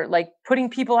that are like putting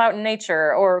people out in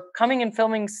nature or coming and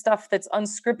filming stuff that's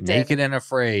unscripted. Naked and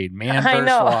Afraid, Man I vs.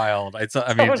 know. Wild.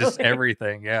 I mean, just Totally.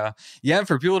 everything. Yeah. Yeah. And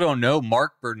for people who don't know,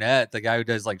 Mark Burnett, the guy who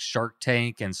does like Shark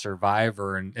Tank and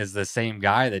Survivor and is the same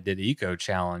guy that did Eco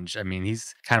Challenge. I mean,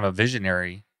 he's kind of a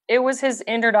visionary. It was his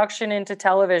introduction into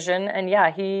television, and yeah,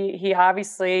 he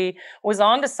obviously was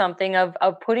onto something of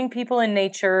putting people in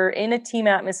nature in a team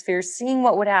atmosphere, seeing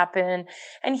what would happen.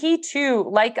 And he too,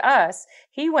 like us,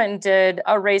 he went and did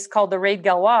a race called the Raid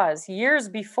Gauloise years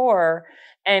before,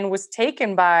 and was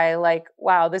taken by like,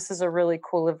 wow, this is a really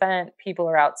cool event. People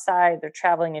are outside, they're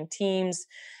traveling in teams,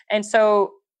 and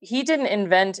so he didn't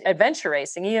invent adventure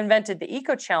racing. He invented the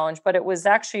Eco Challenge, but it was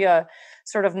actually a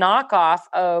sort of knockoff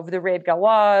of the Raid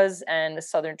Gauloise and the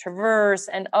Southern Traverse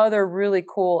and other really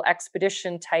cool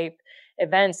expedition type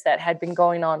events that had been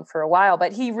going on for a while.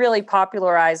 But he really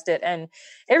popularized it, and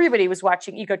everybody was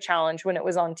watching Eco Challenge when it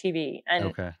was on TV. And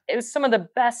Okay. it was some of the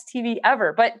best TV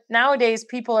ever. But nowadays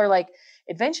people are like,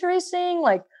 adventure racing?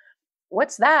 Like,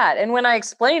 what's that? And when I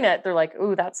explain it, they're like,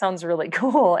 ooh, that sounds really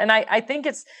cool. And I think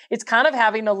it's kind of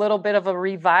having a little bit of a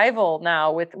revival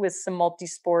now with some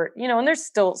multi-sport, and there's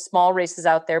still small races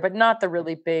out there, but not the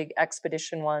really big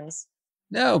expedition ones.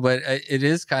 No, but it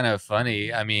is kind of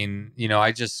funny. I mean,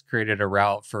 I just created a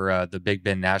route for the Big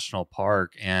Bend National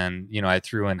Park, and I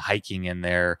threw in hiking in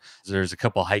there. There's a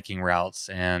couple hiking routes,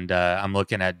 and I'm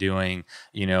looking at doing,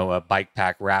 a bike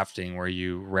pack rafting where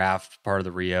you raft part of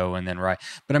the Rio and then ride.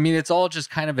 But I mean, it's all just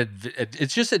kind of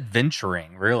it's just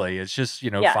adventuring, really. It's just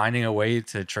Yeah. finding a way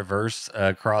to traverse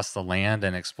across the land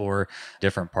and explore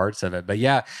different parts of it. But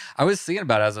yeah, I was thinking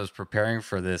about it as I was preparing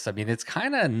for this. I mean, it's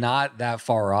kind of not that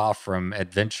far off from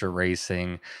adventure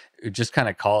racing. Just kind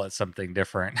of call it something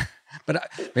different. But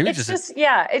maybe It's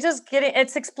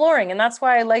it's exploring. And that's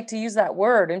why I like to use that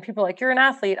word. And people are like, you're an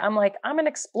athlete. I'm like, I'm an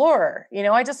explorer.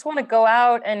 I just want to go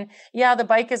out, and yeah, the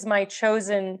bike is my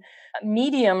chosen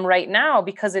medium right now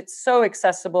because it's so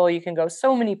accessible. You can go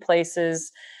so many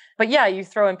places. But yeah, you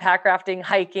throw in pack rafting,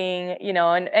 hiking,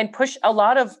 and push a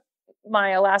lot of my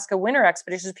Alaska winter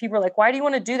expeditions. People are like, why do you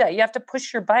want to do that? You have to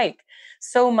push your bike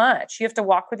so much. You have to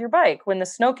walk with your bike when the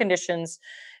snow conditions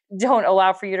don't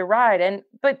allow for you to ride.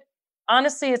 But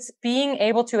honestly, it's being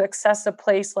able to access a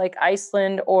place like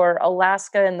Iceland or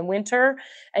Alaska in the winter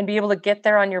and be able to get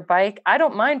there on your bike. I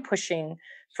don't mind pushing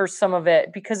for some of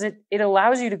it because it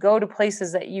allows you to go to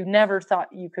places that you never thought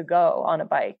you could go on a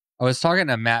bike. I was talking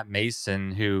to Matt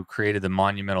Mason, who created the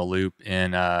Monumental Loop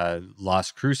in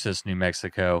Las Cruces, New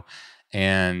Mexico,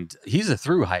 and he's a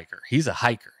through hiker. He's a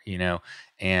hiker,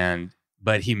 and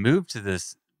but he moved to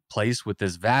this place with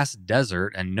this vast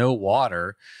desert and no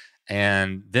water,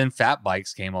 and then fat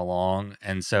bikes came along,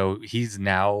 and so he's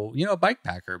now a bike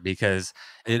packer because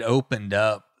it opened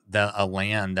up a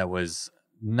land that was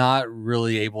not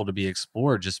really able to be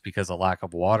explored just because of lack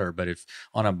of water. But if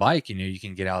on a bike, you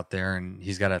can get out there, and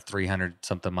he's got a 300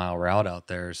 something mile route out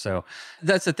there. So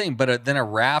that's the thing. But then a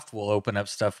raft will open up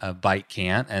stuff a bike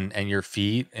can't, and your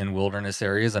feet in wilderness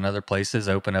areas and other places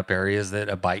open up areas that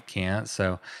a bike can't.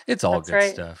 So it's all That's good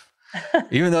right. stuff.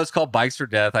 Even though it's called Bikes for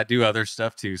Death, I do other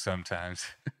stuff too sometimes.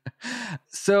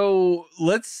 So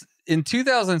in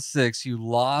 2006, you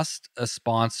lost a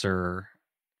sponsor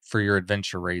for your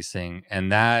adventure racing.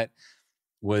 And that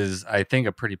was, I think,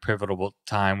 a pretty pivotal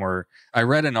time where I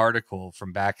read an article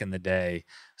from back in the day.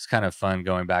 It's kind of fun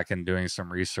going back and doing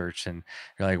some research. And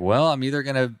you're like, well, I'm either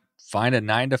going to find a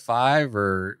 9 to 5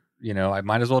 or, I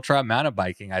might as well try mountain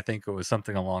biking. I think it was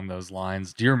something along those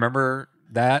lines. Do you remember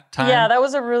that time? Yeah, that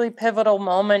was a really pivotal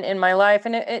moment in my life.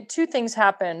 And two things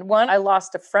happened. One, I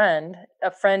lost a friend. A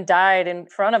friend died in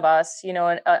front of us,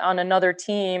 on another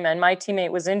team. And my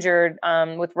teammate was injured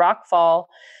with rockfall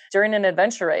during an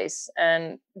adventure race.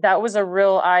 And that was a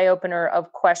real eye opener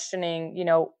of questioning,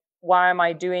 why am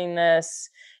I doing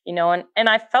this? And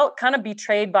I felt kind of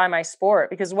betrayed by my sport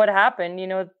because what happened,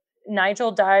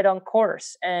 Nigel died on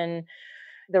course, and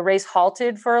the race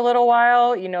halted for a little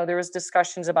while. There was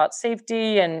discussions about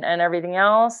safety and everything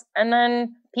else. And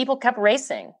then people kept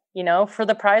racing, for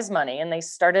the prize money, and they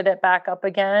started it back up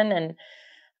again. And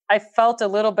I felt a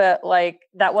little bit like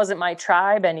that wasn't my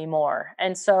tribe anymore.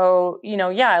 And so,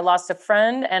 I lost a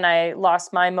friend, and I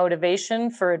lost my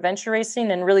motivation for adventure racing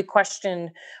and really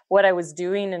questioned what I was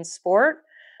doing in sport.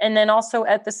 And then also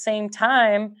at the same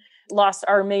time, lost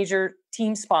our major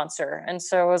team sponsor. And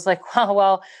so I was like,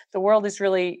 well, the world is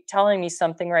really telling me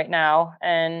something right now.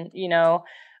 And,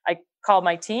 I called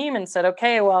my team and said,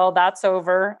 okay, well, that's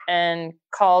over, and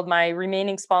called my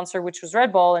remaining sponsor, which was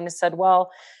Red Bull, and said,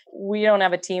 well, we don't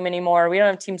have a team anymore. We don't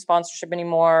have team sponsorship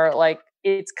anymore. Like,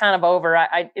 it's kind of over.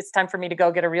 It's time for me to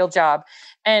go get a real job.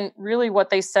 And really what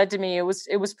they said to me, it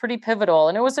was pretty pivotal.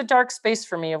 And it was a dark space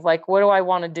for me of like, what do I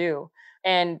want to do?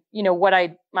 And,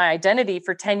 my identity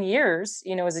for 10 years,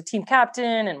 as a team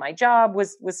captain and my job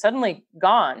was suddenly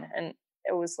gone. And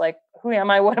it was like, who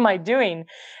am I? What am I doing?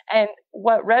 And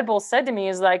what Red Bull said to me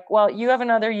is like, well, you have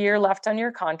another year left on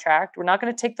your contract. We're not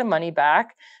going to take the money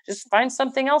back. Just find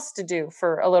something else to do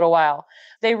for a little while.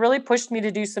 They really pushed me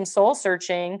to do some soul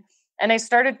searching. And I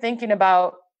started thinking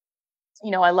about,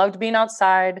 I loved being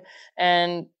outside,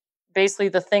 and basically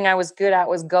the thing I was good at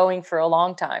was going for a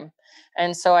long time.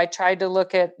 And so I tried to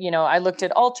look at, I looked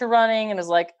at ultra running and was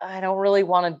like, I don't really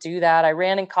want to do that. I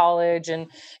ran in college and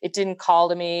it didn't call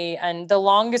to me. And the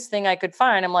longest thing I could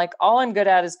find, I'm like, all I'm good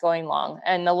at is going long.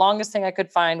 And the longest thing I could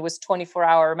find was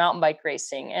 24-hour mountain bike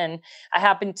racing. And I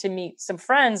happened to meet some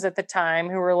friends at the time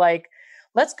who were like,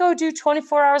 let's go do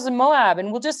 24 hours in Moab.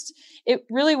 And it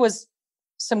really was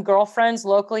some girlfriends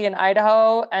locally in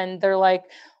Idaho. And they're like,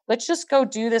 let's just go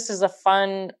do this as a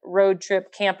fun road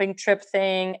trip, camping trip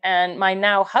thing. And my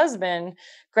now husband,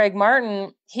 Greg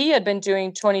Martin, he had been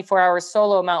doing 24-hour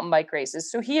solo mountain bike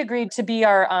races. So he agreed to be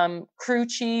our crew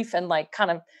chief and like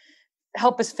kind of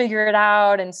help us figure it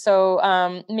out. And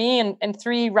so me and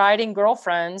 3 riding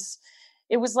girlfriends,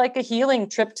 it was like a healing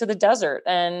trip to the desert.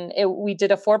 And we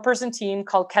did a 4-person team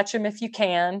called Catch 'em If You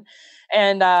Can.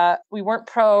 And we weren't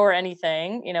pro or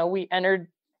anything. We entered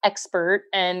expert,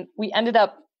 and we ended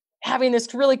up having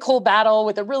this really cool battle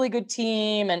with a really good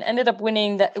team and ended up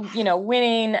winning.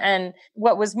 And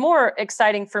what was more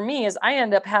exciting for me is I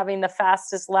ended up having the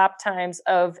fastest lap times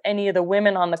of any of the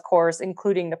women on the course,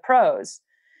 including the pros.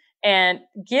 And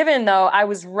given though I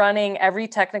was running every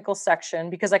technical section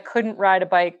because I couldn't ride a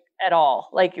bike at all,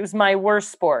 like it was my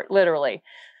worst sport, literally.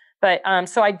 But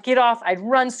so I'd get off, I'd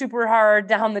run super hard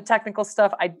down the technical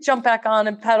stuff. I'd jump back on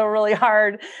and pedal really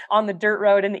hard on the dirt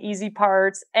road and the easy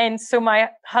parts. And so my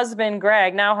husband,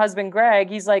 Greg,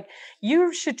 he's like,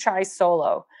 you should try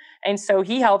solo. And so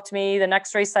he helped me. The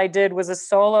next race I did was a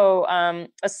solo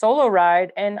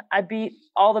ride, and I beat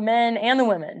all the men and the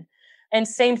women. And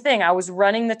same thing, I was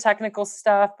running the technical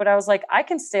stuff, but I was like, I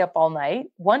can stay up all night,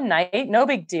 one night, no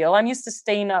big deal. I'm used to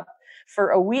staying up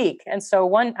for a week. And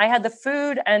so I had the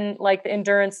food and like the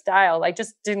endurance dial. I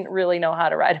just didn't really know how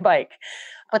to ride a bike,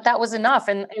 but that was enough.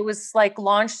 And it was like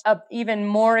launched a even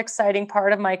more exciting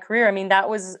part of my career. I mean, that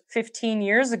was 15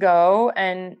 years ago,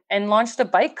 and launched a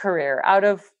bike career out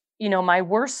of, my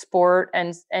worst sport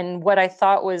and what I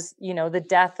thought was, the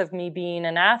death of me being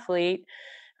an athlete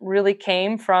really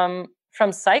came from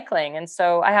cycling. And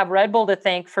so I have Red Bull to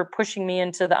thank for pushing me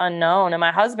into the unknown, and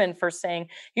my husband for saying,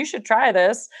 you should try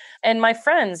this. And my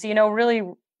friends, really,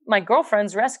 my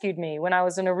girlfriends rescued me when I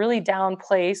was in a really down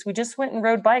place. We just went and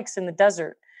rode bikes in the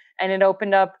desert, and it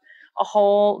opened up a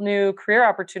whole new career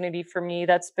opportunity for me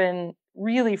that's been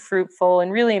really fruitful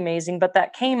and really amazing. But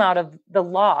that came out of the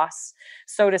loss,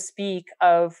 so to speak,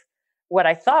 of what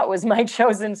I thought was my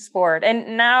chosen sport.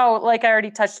 And now, like I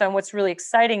already touched on, what's really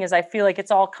exciting is I feel like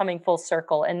it's all coming full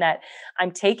circle, and that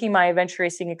I'm taking my adventure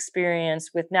racing experience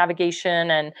with navigation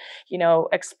and,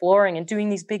 exploring and doing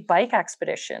these big bike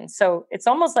expeditions. So it's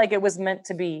almost like it was meant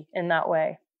to be in that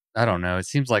way. I don't know. It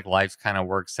seems like life kind of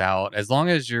works out as long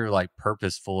as you're like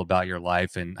purposeful about your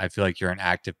life. And I feel like you're an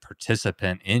active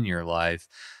participant in your life.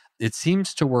 It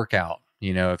seems to work out.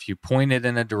 If you point it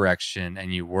in a direction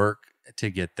and you work to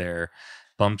get there,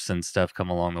 bumps and stuff come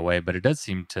along the way, but it does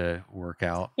seem to work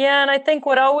out. Yeah. And I think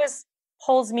what always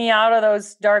pulls me out of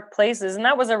those dark places, and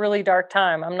that was a really dark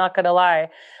time, I'm not going to lie.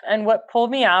 And what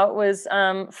pulled me out was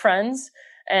friends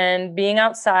and being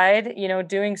outside,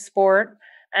 doing sport.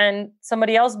 And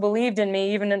somebody else believed in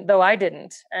me, even though I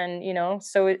didn't. And,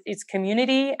 so it's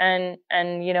community and,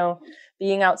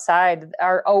 being outside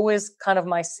are always kind of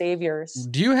my saviors.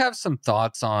 Do you have some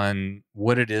thoughts on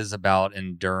what it is about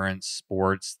endurance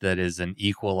sports that is an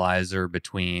equalizer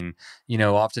between,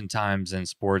 oftentimes in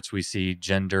sports we see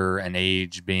gender and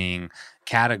age being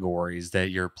categories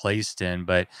that you're placed in,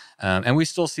 but, and we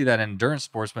still see that in endurance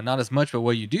sports, but not as much. But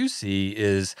what you do see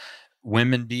is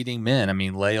women beating men. I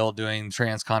mean, Lael doing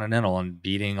transcontinental and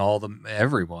beating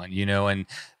everyone, and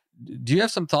do you have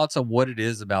some thoughts on what it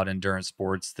is about endurance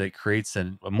sports that creates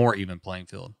a more even playing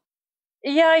field?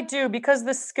 Yeah, I do, because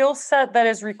the skill set that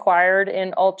is required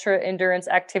in ultra endurance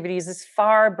activities is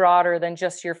far broader than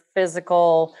just your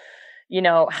physical,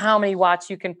 how many watts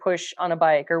you can push on a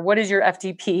bike or what is your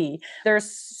FTP.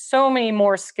 There's so many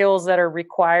more skills that are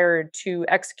required to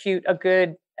execute a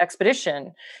good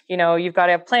expedition. You've got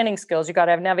to have planning skills, you've got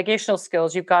to have navigational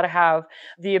skills, you've got to have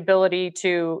the ability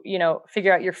to,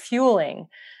 figure out your fueling.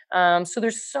 So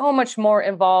there's so much more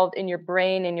involved in your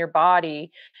brain and your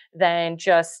body than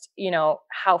just,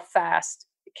 how fast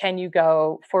can you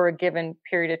go for a given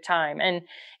period of time. And,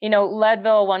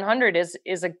 Leadville 100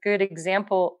 is a good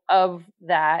example of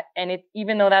that. And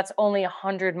even though that's only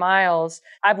 100 miles,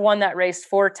 I've won that race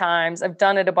 4 times. I've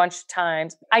done it a bunch of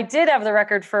times. I did have the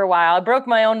record for a while. I broke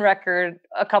my own record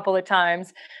a couple of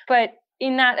times, but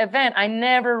in that event, I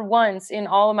never once in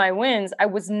all of my wins, I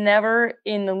was never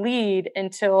in the lead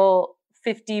until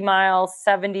 50 miles,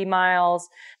 70 miles,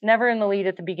 never in the lead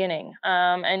at the beginning.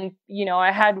 And,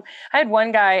 I had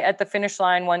one guy at the finish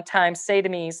line one time say to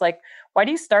me, he's like, why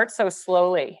do you start so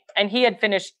slowly? And he had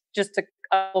finished just a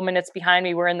couple minutes behind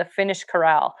me. We're in the finish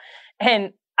corral.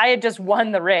 And I had just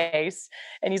won the race.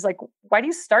 And he's like, why do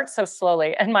you start so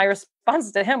slowly? And my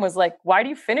response to him was like, why do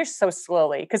you finish so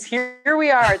slowly? Because here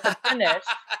we are at the finish.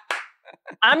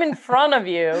 I'm in front of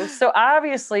you. So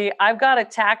obviously I've got a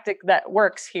tactic that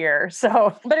works here.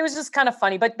 So, but it was just kind of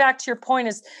funny. But back to your point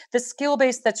is the skill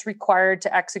base that's required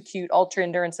to execute ultra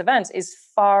endurance events is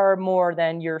far more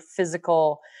than your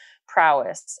physical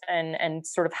prowess and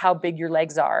sort of how big your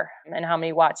legs are and how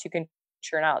many watts you can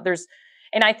churn out.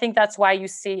 And I think that's why you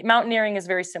see mountaineering is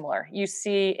very similar. You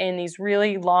see in these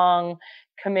really long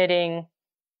committing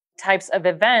types of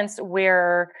events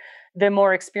where the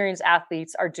more experienced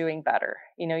athletes are doing better.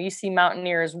 You see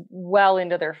mountaineers well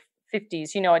into their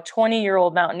 50s. A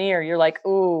 20-year-old mountaineer, you're like,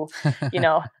 ooh,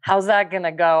 how's that going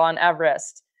to go on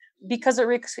Everest? Because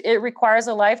it requires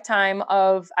a lifetime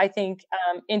of, I think,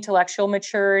 intellectual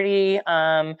maturity,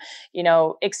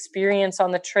 experience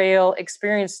on the trail,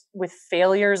 experience with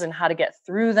failures and how to get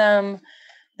through them.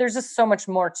 There's just so much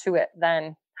more to it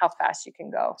than how fast you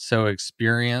can go. So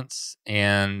experience,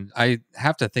 and I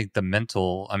have to think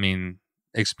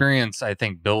experience, I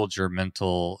think, builds your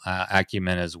mental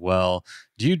acumen as well.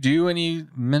 Do you do any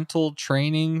mental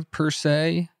training per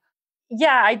se?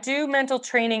 Yeah, I do mental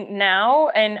training now,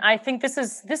 and I think this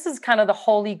is kind of the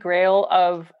holy grail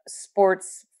of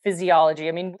sports physiology.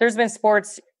 I mean, there's been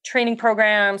sports training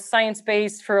programs,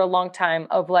 science-based for a long time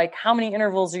of like how many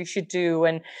intervals you should do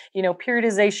and,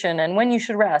 periodization and when you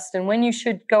should rest and when you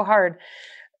should go hard.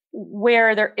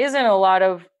 Where there isn't a lot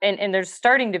of, and there's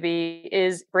starting to be,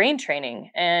 is brain training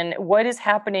and what is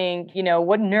happening,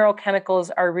 what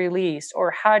neurochemicals are released, or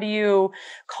how do you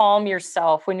calm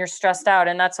yourself when you're stressed out.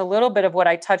 And that's a little bit of what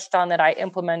I touched on that I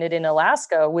implemented in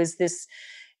Alaska was this,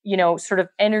 sort of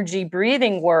energy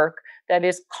breathing work that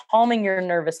is calming your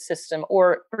nervous system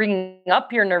or bringing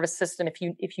up your nervous system if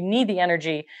you need the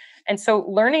energy. And so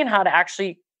learning how to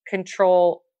actually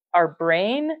control our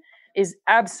brain is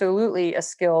absolutely a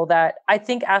skill that I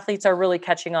think athletes are really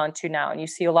catching on to now. And you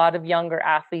see a lot of younger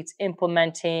athletes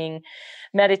implementing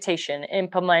meditation,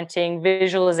 implementing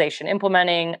visualization,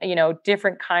 implementing,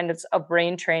 different kinds of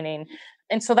brain training.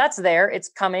 And so that's there, it's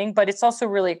coming, but it's also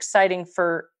really exciting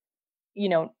for,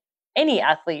 any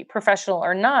athlete, professional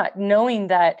or not, knowing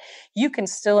that you can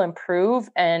still improve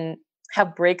and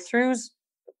have breakthroughs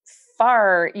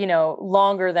far,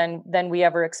 longer than we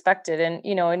ever expected. And,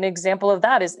 an example of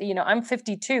that is, I'm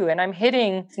 52 and I'm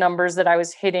hitting numbers that I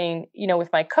was hitting, with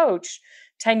my coach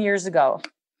 10 years ago.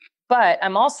 But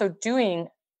I'm also doing,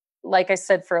 like I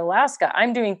said, for Alaska,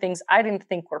 I'm doing things I didn't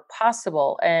think were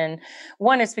possible. And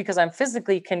one, it's because I'm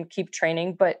physically can keep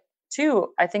training, but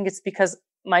two, I think it's because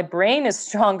my brain is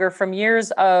stronger from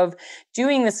years of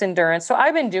doing this endurance. So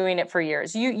I've been doing it for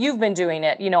years. You've been doing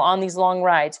it, on these long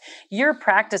rides. You're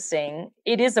practicing.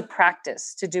 It is a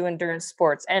practice to do endurance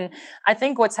sports. And I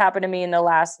think what's happened to me in the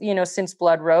last, since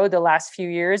Blood Road, the last few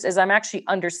years, is I'm actually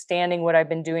understanding what I've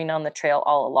been doing on the trail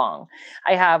all along.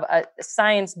 I have a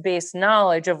science-based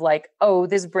knowledge of like, oh,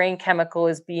 this brain chemical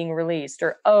is being released,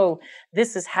 or, oh,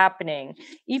 this is happening.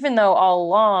 Even though all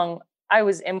along, I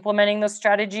was implementing those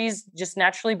strategies just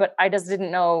naturally, but I just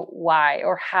didn't know why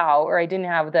or how, or I didn't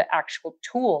have the actual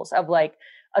tools of like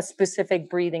a specific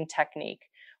breathing technique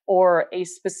or a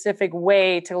specific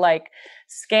way to like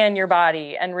scan your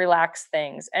body and relax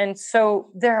things. And so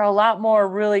there are a lot more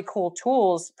really cool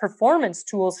tools, performance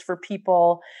tools for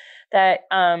people that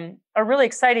are really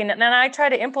exciting. And then I try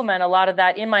to implement a lot of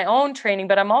that in my own training,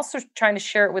 but I'm also trying to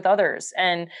share it with others.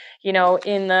 And,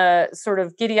 in the sort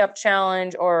of Giddy Up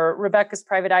Challenge or Rebecca's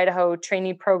Private Idaho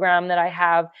training program that I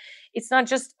have, it's not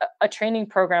just a training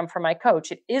program for my coach.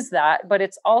 It is that, but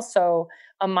it's also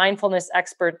a mindfulness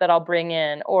expert that I'll bring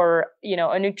in, or,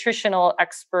 a nutritional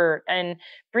expert, and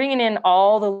bringing in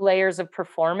all the layers of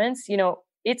performance.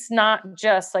 It's not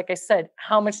just, like I said,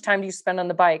 how much time do you spend on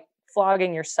the bike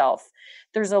flogging yourself.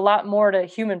 There's a lot more to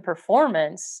human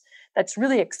performance that's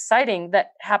really exciting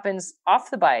that happens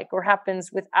off the bike or happens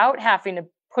without having to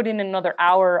put in another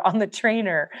hour on the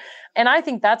trainer. And I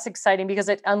think that's exciting because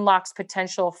it unlocks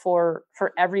potential for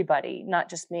everybody, not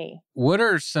just me. What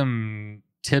are some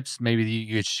tips maybe that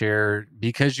you could share,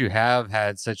 because you have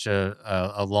had such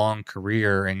a long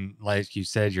career and like you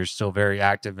said, you're still very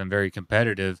active and very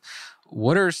competitive?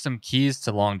 What are some keys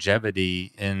to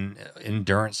longevity in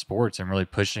endurance sports and really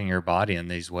pushing your body in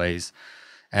these ways?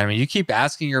 And I mean, you keep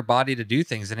asking your body to do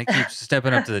things and it keeps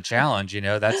stepping up to the challenge,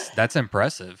 that's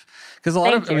impressive. Because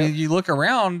I mean, you look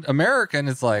around America and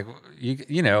it's like,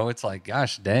 it's like,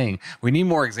 gosh, dang, we need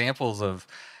more examples of,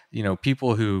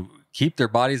 people who keep their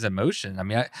bodies in motion. I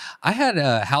mean, I had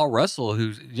Hal Russell,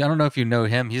 who's, I don't know if you know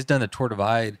him. He's done the Tour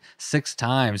Divide 6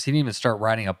 times. He didn't even start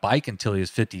riding a bike until he was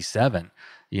 57.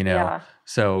 Yeah.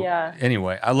 So yeah.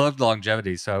 Anyway, I love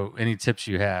longevity. So any tips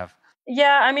you have?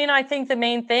 Yeah, I mean, I think the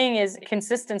main thing is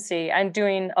consistency. I'm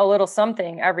doing a little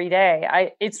something every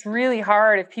day. It's really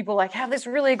hard if people like have this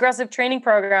really aggressive training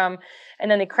program and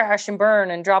then they crash and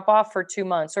burn and drop off for 2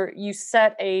 months, or you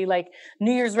set a like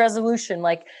New Year's resolution,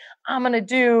 like I'm going to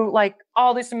do like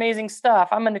all this amazing stuff.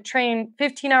 I'm going to train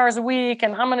 15 hours a week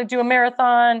and I'm going to do a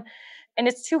marathon. And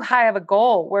it's too high of a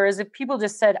goal. Whereas if people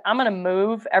just said, I'm going to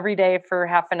move every day for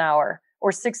half an hour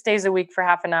or 6 days a week for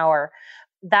half an hour,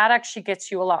 that actually gets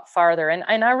you a lot farther. And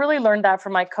I really learned that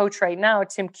from my coach right now,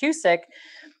 Tim Cusick.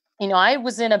 I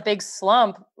was in a big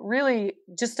slump really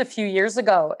just a few years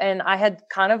ago, and I had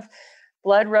kind of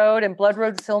Blood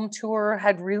Road Film Tour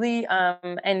had really,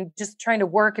 and just trying to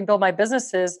work and build my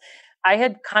businesses, I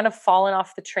had kind of fallen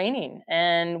off the training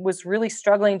and was really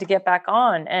struggling to get back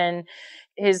on. And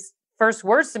his first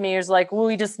words to me was like, well,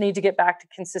 we just need to get back to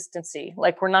consistency.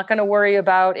 Like, we're not going to worry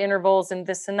about intervals and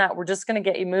this and that. We're just going to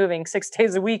get you moving 6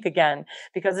 days a week again,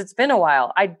 because it's been a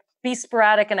while. I'd be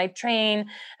sporadic and I'd train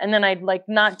and then I'd like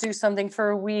not do something for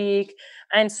a week.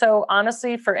 And so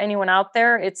honestly, for anyone out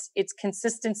there, it's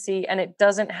consistency, and it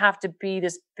doesn't have to be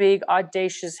this big,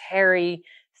 audacious, hairy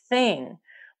thing.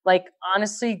 Like,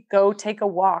 honestly, go take a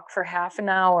walk for half an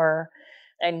hour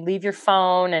and leave your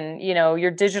phone and,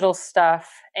 your digital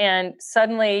stuff. And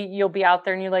suddenly you'll be out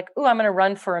there and you're like, oh, I'm going to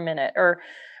run for a minute,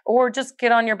 or just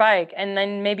get on your bike. And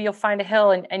then maybe you'll find a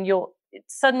hill and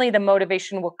suddenly the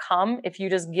motivation will come if you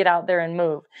just get out there and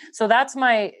move. So that's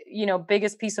my,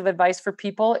 biggest piece of advice for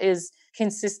people is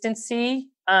consistency.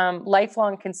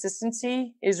 Lifelong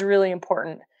consistency is really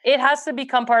important. It has to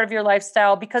become part of your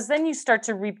lifestyle, because then you start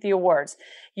to reap the awards.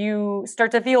 You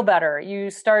start to feel better. You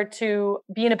start to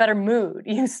be in a better mood.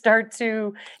 You start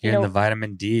to, You're getting the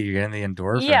vitamin D, you're getting the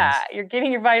endorphins. Yeah, you're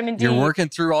getting your vitamin D. You're working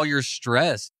through all your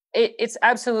stress. It's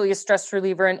absolutely a stress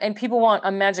reliever. And people want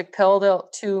a magic pill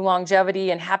to longevity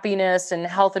and happiness and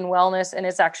health and wellness. And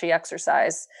it's actually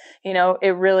exercise.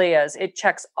 It really is. It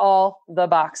checks all the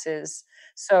boxes.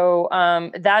 So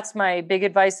that's my big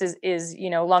advice is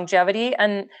longevity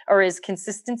is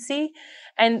consistency.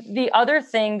 And the other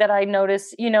thing that I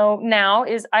notice, now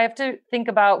is I have to think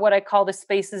about what I call the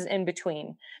spaces in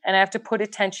between, and I have to put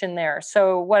attention there.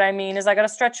 So what I mean is I got to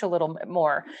stretch a little bit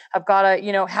more. I've got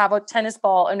to, have a tennis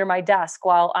ball under my desk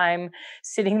while I'm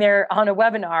sitting there on a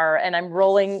webinar and I'm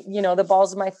rolling, the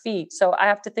balls of my feet. So I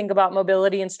have to think about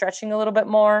mobility and stretching a little bit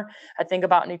more. I think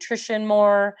about nutrition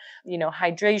more,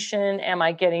 hydration. Am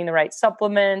I getting the right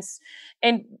supplements?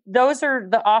 And those are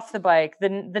the off the bike, the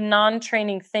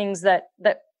non-training things that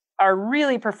are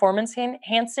really performance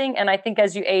enhancing. And I think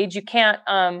as you age, you can't,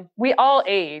 we all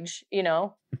age,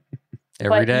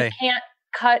 every day. You can't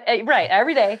cut, right,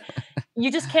 every day.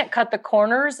 You just can't cut the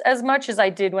corners as much as I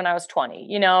did when I was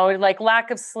 20, like lack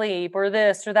of sleep or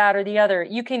this or that or the other.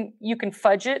 You can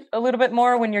fudge it a little bit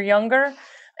more when you're younger,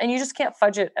 and you just can't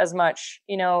fudge it as much,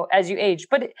 as you age.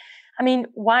 But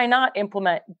why not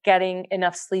implement getting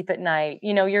enough sleep at night?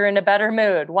 You're in a better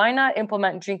mood. Why not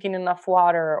implement drinking enough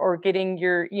water or getting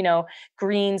your,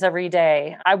 greens every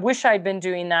day? I wish I'd been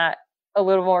doing that a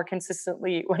little more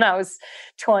consistently when I was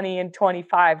 20 and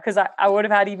 25, because I would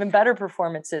have had even better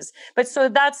performances. But so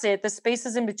that's it. The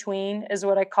spaces in between is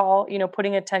what I call,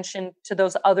 putting attention to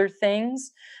those other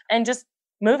things and just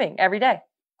moving every day.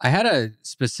 I had a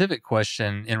specific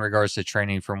question in regards to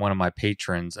training from one of my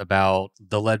patrons about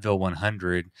the Leadville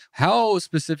 100. How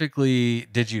specifically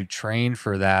did you train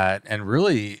for that and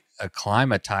really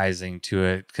acclimatizing to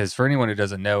it? Because for anyone who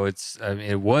doesn't know,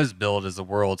 it was billed as the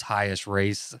world's highest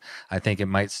race. I think it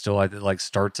might still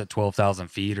starts at 12,000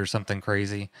 feet or something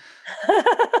crazy.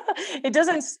 It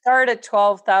doesn't start at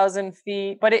 12,000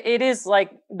 feet, but it is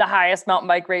like the highest mountain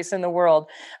bike race in the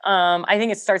world. I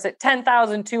think it starts at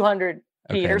 10,200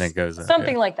 feet or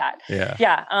something like that.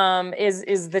 Yeah.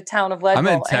 Is the town of Leadville.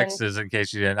 I'm in Texas, in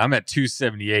case you didn't. I'm at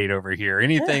 278 over here.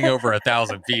 Anything over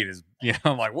 1,000 feet is,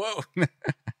 I'm like, whoa.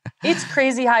 It's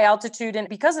crazy high altitude. And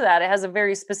because of that, it has a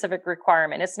very specific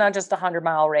requirement. It's not just a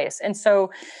 100-mile race. And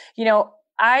so,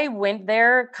 I went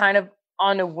there kind of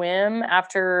on a whim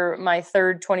after my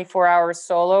third 24-hour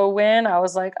solo win. I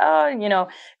was like, kind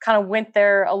of went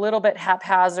there a little bit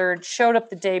haphazard, showed up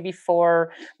the day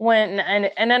before, went and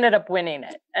ended up winning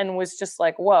it, and was just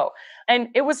like, whoa. And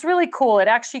it was really cool. It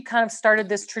actually kind of started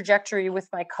this trajectory with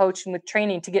my coach and with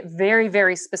training to get very,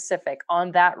 very specific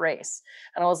on that race.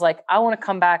 And I was like, I want to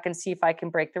come back and see if I can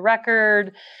break the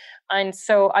record. And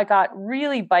so I got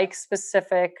really bike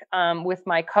specific with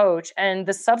my coach. And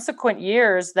the subsequent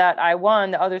years that I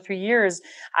won, the other 3 years,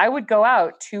 I would go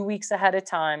out 2 weeks ahead of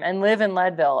time and live in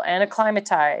Leadville and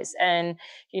acclimatize. And,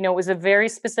 it was a very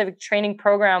specific training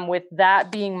program, with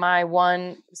that being my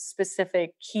one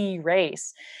specific key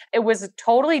race. It was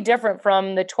totally different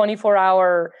from the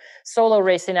 24-hour solo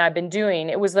racing I've been doing.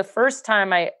 It was the first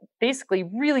time I basically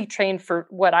really trained for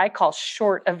what I call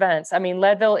short events.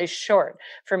 Leadville is short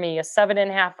for me. A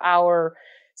 7.5 hour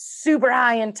super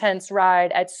high intense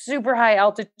ride at super high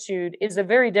altitude is a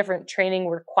very different training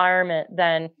requirement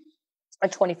than a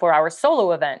 24-hour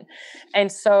solo event.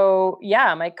 And so,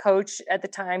 my coach at the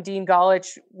time, Dean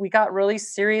Golich, we got really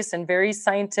serious and very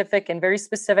scientific and very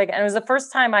specific. And it was the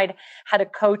first time I'd had a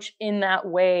coach in that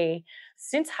way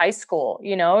since high school.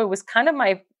 It was kind of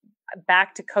my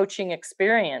back to coaching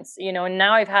experience, and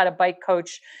now I've had a bike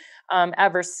coach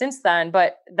ever since then.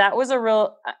 But that was a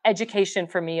real education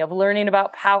for me of learning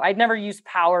about power. I'd never used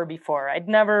power before. I'd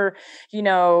never,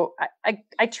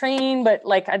 I trained, but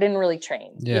I didn't really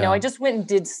train. Yeah. I just went and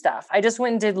did stuff. I just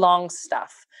went and did long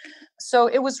stuff. So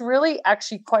it was really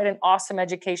actually quite an awesome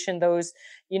education, those,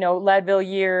 Leadville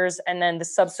years and then the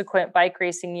subsequent bike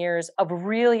racing years of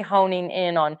really honing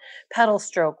in on pedal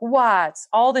stroke, watts,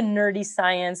 all the nerdy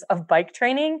science of bike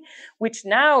training, which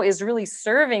now is really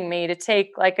serving me to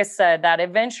take, like I said, that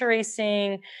adventure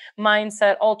racing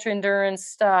mindset, ultra endurance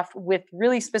stuff with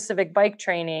really specific bike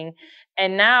training.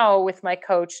 And now with my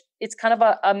coach, it's kind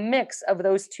of a mix of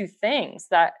those two things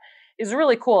that is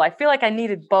really cool. I feel like I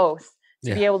needed both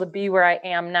to be able to be where I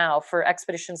am now for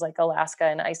expeditions like Alaska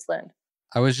and Iceland.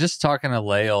 I was just talking to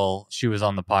Lael. She was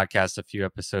on the podcast a few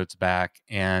episodes back,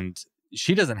 and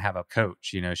she doesn't have a coach,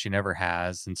 she never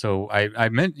has. And so I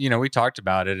meant, we talked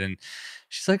about it, and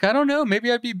she's like, I don't know,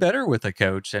 maybe I'd be better with a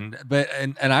coach. And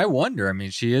I wonder, I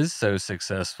mean, she is so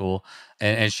successful,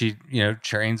 and she,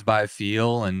 trains by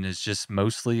feel, and is just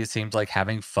mostly, it seems like,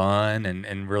 having fun,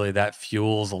 and really that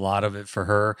fuels a lot of it for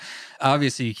her.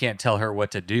 Obviously you can't tell her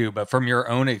what to do, but from your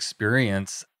own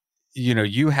experience,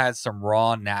 you had some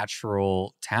raw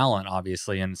natural talent,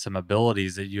 obviously, and some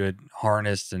abilities that you had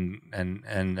harnessed and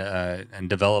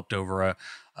developed over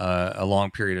a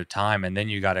long period of time. And then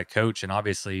you got a coach, and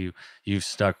obviously you've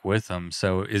stuck with them.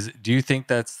 So do you think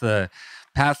that's the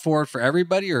path forward for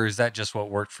everybody, or is that just what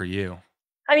worked for you?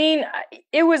 I mean,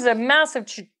 it was a massive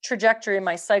trajectory in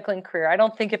my cycling career. I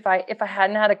don't think if I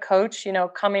hadn't had a coach,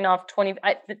 coming off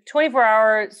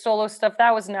 24-hour solo stuff,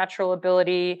 that was natural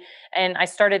ability. And I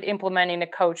started implementing a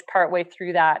coach partway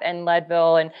through that and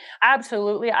Leadville. And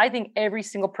absolutely, I think every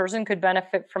single person could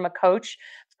benefit from a coach.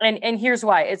 And here's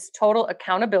why. It's total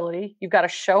accountability. You've got to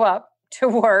show up to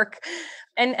work.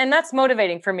 And that's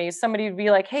motivating for me. Somebody would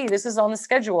be like, hey, this is on the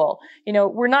schedule.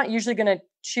 We're not usually going to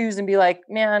choose and be like,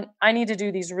 man, I need to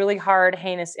do these really hard,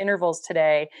 heinous intervals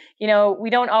today. We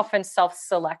don't often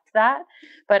self-select that,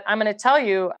 but I'm going to tell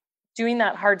you, doing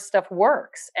that hard stuff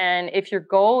works. And if your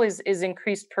goal is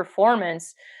increased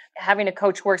performance, having a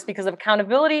coach works because of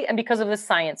accountability and because of the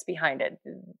science behind it.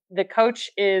 The coach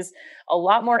is a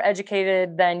lot more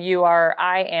educated than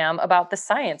I am about the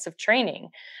science of training.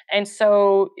 And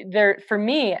so for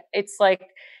me, it's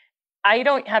like, I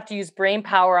don't have to use brain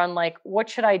power on like, what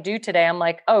should I do today? I'm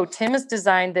like, oh, Tim has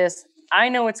designed this. I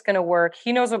know it's going to work.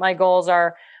 He knows what my goals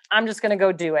are. I'm just going to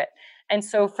go do it. And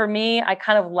so for me, I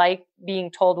kind of like being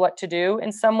told what to do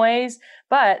in some ways.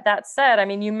 But that said, I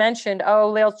mean, you mentioned, oh,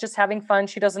 Lael's just having fun.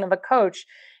 She doesn't have a coach.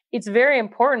 It's very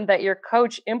important that your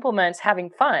coach implements having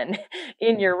fun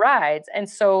in your rides. And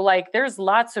so like, there's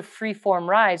lots of free form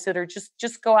rides that are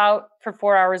just go out for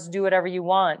 4 hours, do whatever you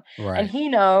want. Right. And he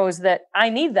knows that I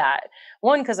need that.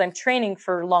 One, because I'm training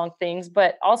for long things,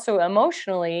 but also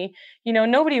emotionally,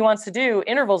 nobody wants to do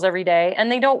intervals every day, and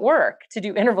they don't work to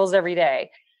do intervals every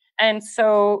day. And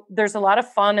so there's a lot of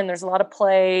fun and there's a lot of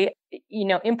play,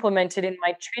 implemented in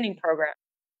my training program.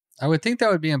 I would think that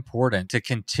would be important to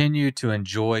continue to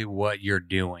enjoy what you're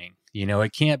doing.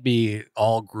 It can't be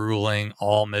all grueling,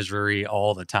 all misery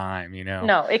all the time,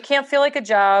 No, it can't feel like a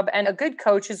job. And a good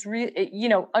coach is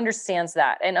understands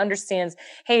that and understands,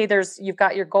 hey, you've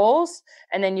got your goals,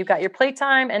 and then you've got your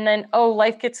playtime, and then, oh,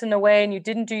 life gets in the way and you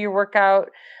didn't do your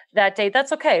workout that day.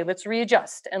 That's okay. Let's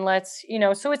readjust, and let's,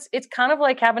 so it's kind of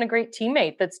like having a great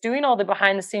teammate that's doing all the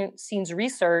behind the scenes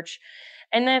research.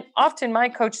 And then often my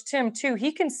coach, Tim, too,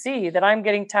 he can see that I'm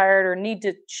getting tired or need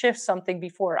to shift something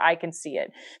before I can see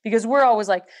it, because we're always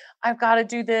like, I've got to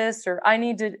do this, or I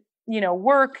need to,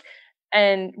 work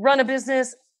and run a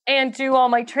business and do all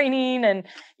my training. And,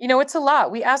 it's a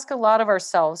lot. We ask a lot of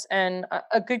ourselves, and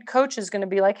a good coach is going to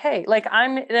be like, hey, like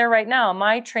I'm there right now.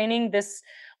 My training this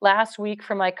last week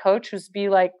for my coach was be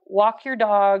like, walk your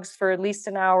dogs for at least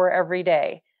an hour every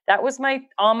day. That was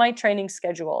on my training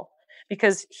schedule,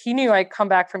 because he knew I'd come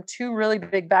back from 2 really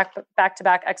big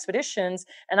back-to-back expeditions,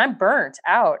 and I'm burnt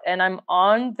out and I'm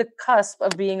on the cusp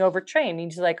of being overtrained.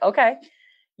 He's like, okay,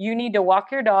 you need to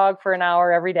walk your dog for an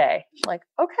hour every day. I'm like,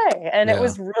 okay. And Yeah. It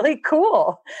was really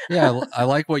cool. Yeah. I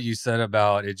like what you said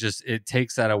about it. It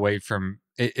takes that away from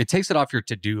it takes it off your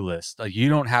to-do list. Like, you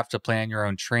don't have to plan your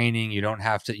own training. You don't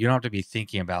have to be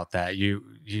thinking about that.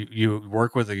 You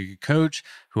work with a coach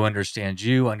who understands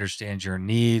you, understands your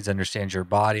needs, understands your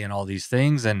body and all these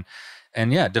things. And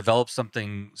yeah, develop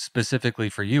something specifically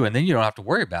for you. And then you don't have to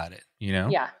worry about it,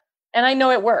 Yeah. And I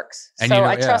know it works. And so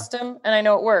I trust him, and I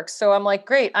know it works. So I'm like,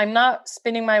 great, I'm not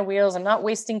spinning my wheels. I'm not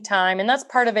wasting time. And that's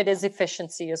part of it, is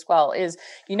efficiency as well, is,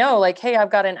 like, hey, I've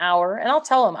got an hour, and I'll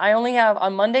tell him I only have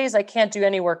on Mondays, I can't do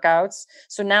any workouts.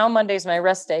 So now Monday's my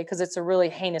rest day, because it's a really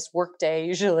heinous work day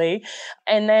usually.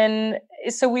 And then,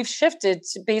 so we've shifted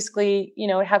to basically,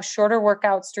 have shorter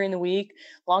workouts during the week,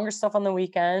 longer stuff on the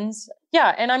weekends.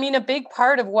 Yeah. And I mean, a big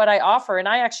part of what I offer, and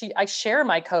I share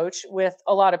my coach with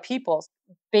a lot of people.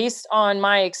 Based on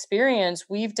my experience,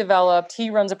 he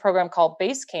runs a program called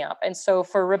Base Camp. And so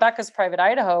for Rebecca's Private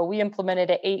Idaho, we implemented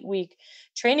an 8-week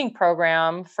training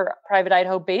program for Private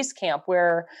Idaho Base Camp,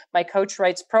 where my coach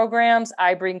writes programs.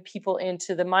 I bring people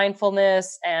into the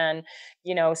mindfulness and,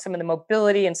 some of the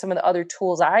mobility and some of the other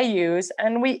tools I use.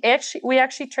 And we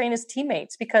actually train as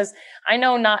teammates, because I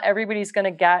know not everybody's going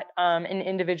to get an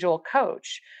individual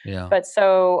coach. Yeah. But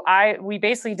so we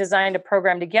basically designed a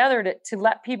program together to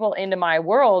let people into my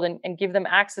world and give them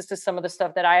access to some of the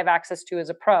stuff that I have access to as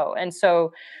a pro. And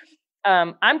so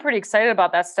I'm pretty excited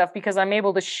about that stuff because I'm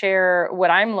able to share what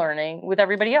I'm learning with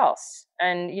everybody else.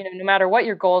 And, no matter what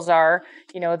your goals are,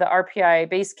 the RPI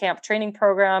base camp training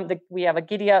program, we have a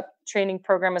Giddy Up training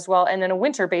program as well. And then a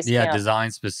winter base camp.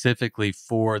 Designed specifically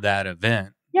for that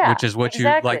event. Yeah, which is what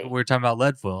exactly. we were talking about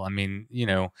Leadville. I mean,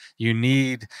 you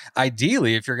need,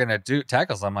 ideally, if you're going to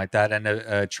tackle something like that, and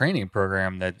a training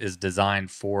program that is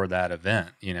designed for that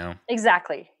event,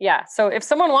 Exactly. Yeah. So if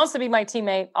someone wants to be my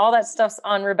teammate, all that stuff's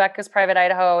on Rebecca's Private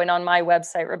Idaho and on my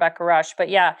website, Rebecca Rusch. But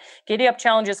yeah, Giddy Up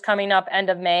Challenge is coming up end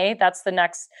of May. That's the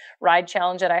next ride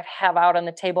challenge that I have out on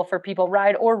the table for people,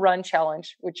 ride or run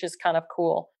challenge, which is kind of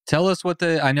cool. Tell us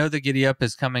I know the Giddy Up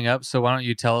is coming up, so why don't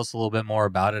you tell us a little bit more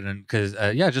about it? And because,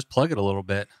 just plug it a little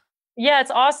bit. Yeah,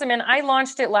 it's awesome. And I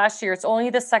launched it last year. It's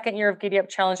only the second year of Giddy Up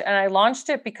Challenge. And I launched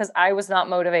it because I was not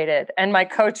motivated. And my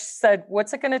coach said,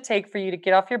 what's it going to take for you to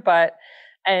get off your butt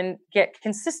and get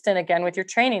consistent again with your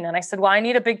training? And I said, well, I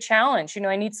need a big challenge.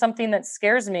 I need something that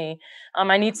scares me.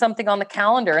 I need something on the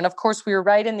calendar. And of course, we were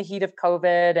right in the heat of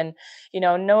COVID and,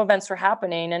 no events were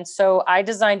happening. And so I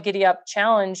designed Giddy Up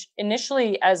Challenge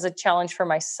initially as a challenge for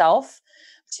myself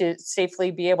to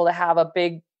safely be able to have a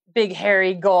big,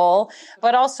 hairy goal,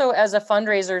 but also as a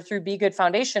fundraiser through Be Good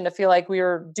Foundation to feel like we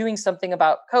were doing something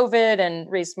about COVID and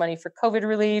raise money for COVID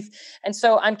relief. And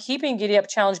so I'm keeping Giddy Up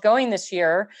Challenge going this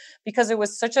year because it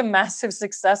was such a massive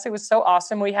success. It was so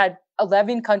awesome. We had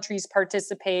 11 countries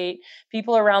participate,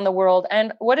 people around the world.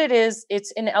 And what it is,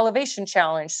 it's an elevation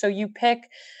challenge. So you pick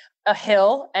a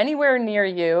hill anywhere near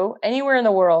you, anywhere in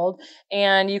the world,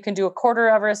 and you can do a quarter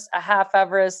Everest, a half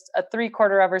Everest, a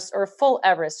 3/4 Everest, or a full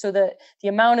Everest. So the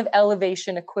amount of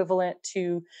elevation equivalent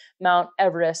to Mount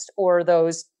Everest or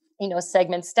those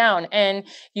segments down. And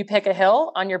you pick a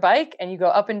hill on your bike and you go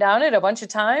up and down it a bunch of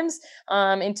times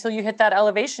until you hit that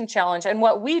elevation challenge. And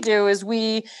what we do is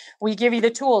we give you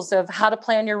the tools of how to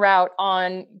plan your route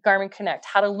on Garmin Connect,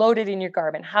 how to load it in your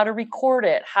Garmin, how to record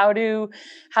it, how to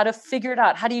figure it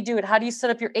out. How do you do it? How do you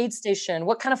set up your aid station?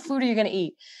 What kind of food are you going to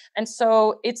eat? And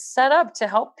so it's set up to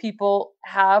help people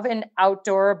have an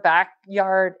outdoor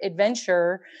backyard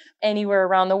adventure anywhere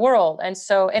around the world. And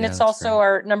so, and it's also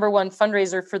our number one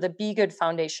fundraiser for the Be Good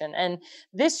Foundation. And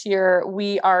this year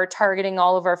we are targeting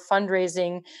all of our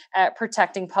fundraising at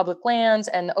protecting public lands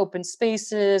and open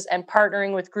spaces and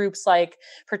partnering with groups like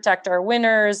Protect Our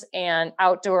Winners and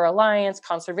Outdoor Alliance,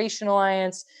 Conservation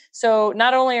Alliance. So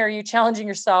not only are you challenging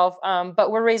yourself, but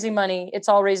we're raising money. It's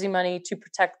all raising money to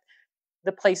protect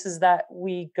the places that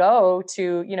we go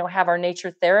to, have our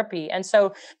nature therapy. And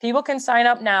so people can sign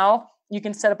up now. You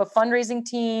can set up a fundraising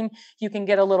team. You can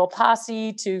get a little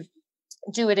posse to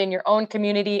do it in your own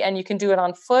community, and you can do it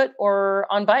on foot or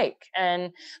on bike.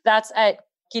 And that's at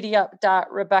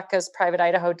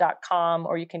giddyup.rebeccasprivateidaho.com,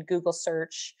 or you can Google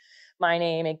search my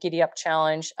name and Giddy Up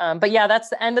Challenge. But yeah, that's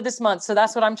the end of this month. So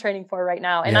that's what I'm training for right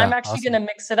now. And I'm actually going to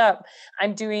mix it up.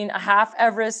 I'm doing a half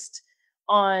Everest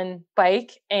on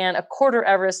bike and a quarter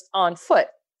Everest on foot.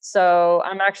 So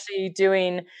I'm actually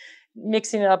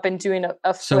mixing it up and doing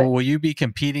a foot. So will you be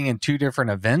competing in two different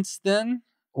events then?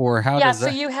 Or how does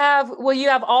that? So you have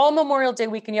all Memorial Day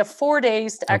weekend. You have 4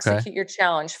 days to execute your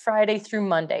challenge, Friday through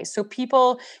Monday. So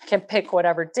people can pick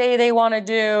whatever day they want to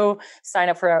do, sign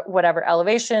up for whatever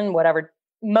elevation, whatever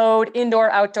mode, indoor,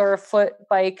 outdoor, foot,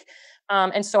 bike.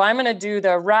 And so I'm going to do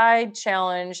the ride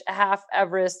challenge, a half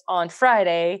Everest on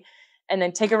Friday, and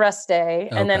then take a rest day.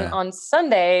 And then on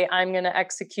Sunday, I'm going to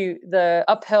execute the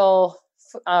uphill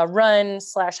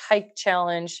run/hike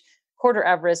challenge, quarter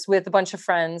Everest, with a bunch of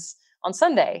friends on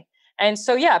Sunday. And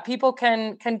so, yeah, people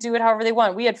can do it however they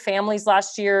want. We had families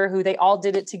last year who they all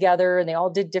did it together and they all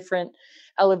did different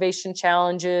elevation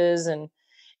challenges, and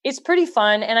it's pretty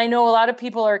fun. And I know a lot of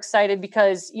people are excited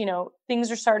because, things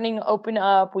are starting to open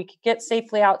up. We could get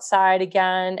safely outside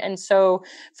again. And so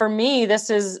for me, this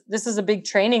is a big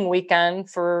training weekend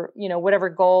for, whatever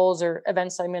goals or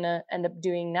events I'm going to end up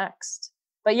doing next.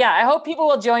 But yeah, I hope people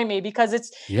will join me because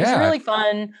it's really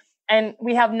fun. And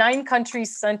we have 9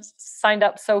 countries signed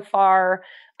up so far.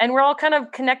 And we're all kind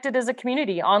of connected as a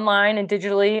community online and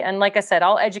digitally. And like I said,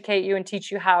 I'll educate you and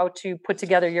teach you how to put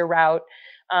together your route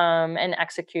and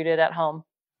execute it at home.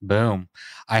 Boom.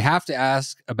 I have to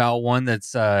ask about one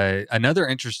that's another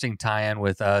interesting tie-in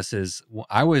with us is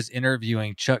I was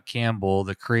interviewing Chuck Campbell,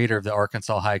 the creator of the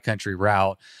Arkansas High Country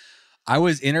Route. I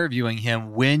was interviewing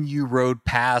him when you rode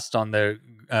past on the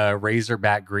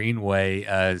Razorback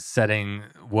Greenway, setting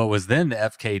what was then the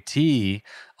FKT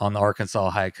on the Arkansas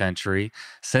High Country.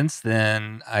 Since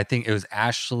then, I think it was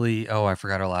Ashley. Oh, I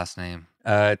forgot her last name.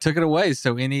 took it away.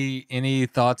 So any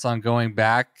thoughts on going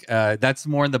back? That's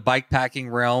more in the bike packing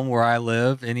realm where I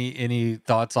live. Any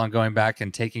thoughts on going back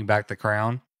and taking back the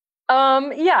crown?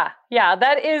 Yeah,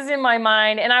 that is in my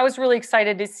mind. And I was really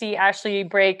excited to see Ashley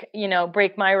break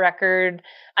my record.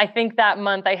 I think that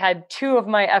month I had 2 of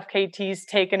my FKTs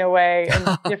taken away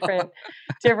and different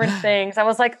things. I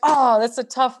was like, oh, that's a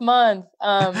tough month.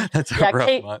 That's a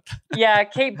rough month.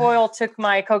 Kait Boyle took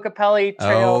my Kokopelli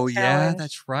Trail Oh yeah, challenge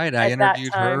that's right. I at that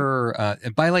interviewed time. her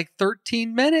by like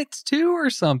 13 minutes too, or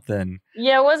something.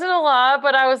 Yeah, it wasn't a lot,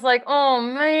 but I was like, oh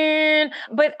man.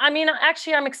 But I mean,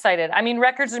 actually, I'm excited. I mean,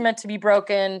 records are meant to be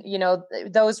broken.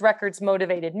 Those records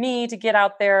motivated me to get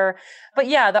out there. But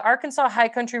yeah, the Arkansas High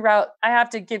Country Route, I have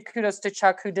to give kudos to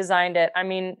Chuck who designed it. I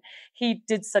mean, he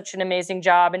did such an amazing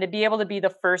job. And to be able to be the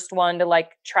first one to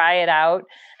like try it out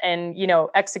and,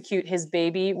 execute his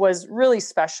baby was really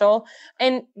special.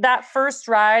 And that first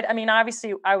ride, I mean,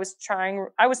 obviously I was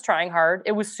trying hard.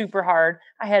 It was super hard.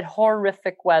 I had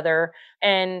horrific weather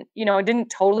and, I didn't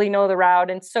totally know the route.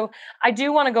 And so I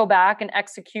do want to go back and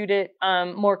execute it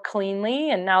more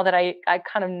cleanly. And now that I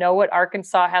kind of know what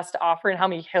Arkansas has to offer and how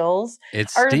many hills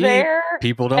It's are steep. there.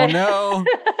 People don't know.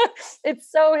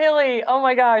 It's so hilly. Oh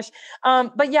my gosh.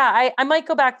 But yeah, I might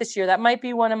go back this year. That might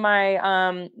be one of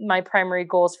my my primary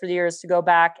goals for the year is to go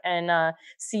back and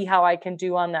see how I can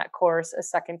do on that course a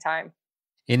second time.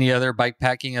 Any other bike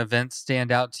packing events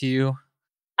stand out to you?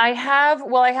 I have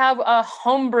a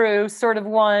homebrew sort of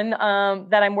one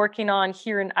that I'm working on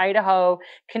here in Idaho,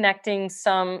 connecting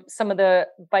some of the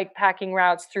bike packing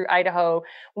routes through Idaho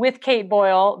with Kait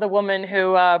Boyle, the woman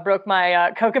who broke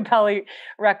my Kokopelli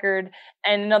record,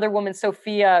 and another woman,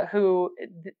 Sophia, who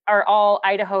are all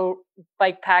Idaho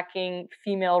bike packing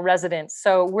female residents.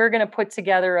 So we're going to put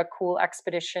together a cool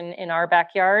expedition in our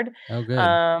backyard. Oh, good.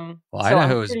 Well,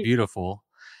 Idaho is beautiful.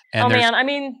 And man, I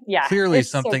mean, yeah, clearly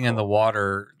something in the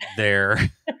water there.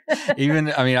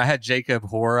 I had Jacob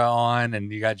Hora on, and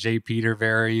you got Jay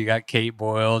Peterberry, you got Kait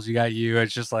Boyles, you got you.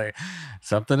 It's just like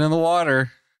something in the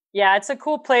water. Yeah, it's a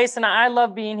cool place, and I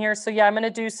love being here. So yeah, I'm going to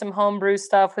do some homebrew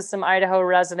stuff with some Idaho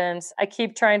residents. I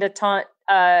keep trying to taunt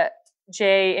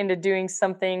Jay into doing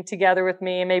something together with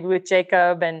me, and maybe with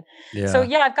Jacob. And so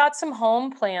yeah, I've got some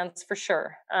home plans for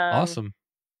sure. Awesome.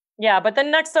 Yeah, but then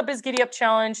next up is Giddy Up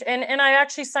Challenge. And I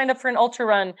actually signed up for an ultra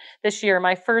run this year,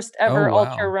 my first ever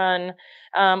ultra run,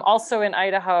 also in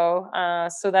Idaho.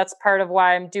 So that's part of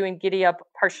why I'm doing Giddy Up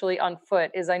partially on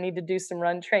foot is I need to do some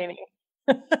run training.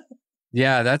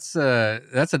 Yeah, that's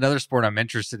another sport I'm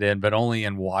interested in, but only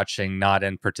in watching, not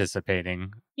in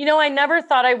participating. I never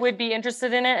thought I would be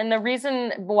interested in it. And the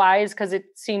reason why is because it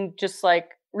seemed just like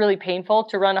really painful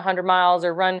to run 100 miles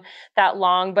or run that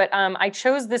long. But I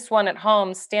chose this one at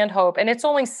home, Stanhope, and it's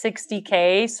only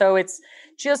 60K. So it's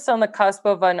just on the cusp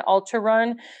of an ultra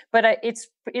run, but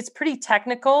it's pretty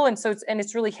technical. And so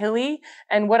it's really hilly.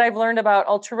 And what I've learned about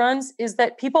ultra runs is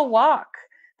that people walk.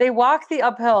 They walk the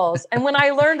uphills. And when I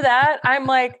learned that, I'm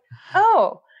like,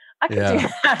 oh, I could do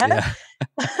that. Yeah.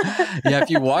 Yeah,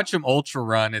 if you watch them ultra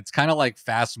run, it's kind of like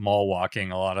fast mall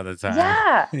walking a lot of the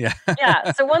time.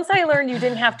 Yeah. So once I learned you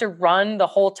didn't have to run the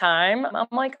whole time, I'm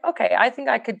like, okay, I think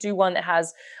I could do one that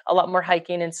has a lot more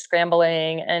hiking and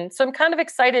scrambling. And so I'm kind of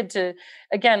excited to,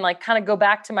 again, like kind of go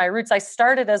back to my roots. I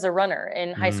started as a runner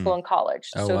in high school and college.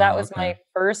 So that was my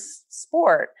first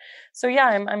sport. So yeah,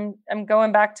 I'm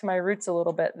going back to my roots a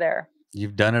little bit there.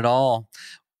 You've done it all,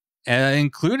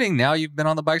 including now you've been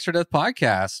on the Bikes for Death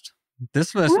podcast.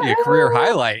 This must be a career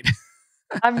highlight.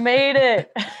 I've made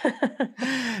it.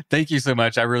 Thank you so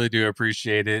much. I really do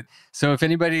appreciate it. So if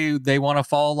anybody, they want to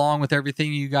follow along with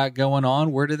everything you got going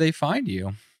on, where do they find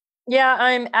you? Yeah,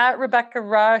 I'm at Rebecca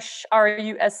Rusch,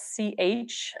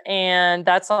 Rusch, and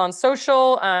that's on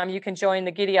social. You can join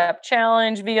the Giddy Up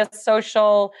Challenge via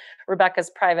social. Rebecca's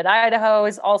Private Idaho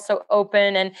is also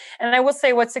open. And I will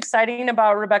say what's exciting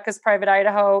about Rebecca's Private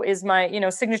Idaho is my,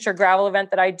 signature gravel event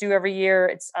that I do every year.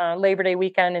 It's Labor Day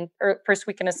weekend and first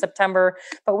weekend of September.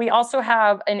 But we also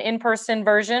have an in-person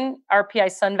version,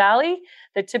 RPI Sun Valley,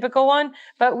 the typical one.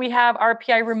 But we have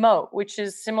RPI Remote, which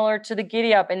is similar to the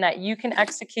Giddy Up in that you can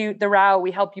execute the route.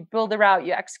 We help you build the route.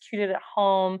 You execute it at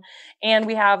home. And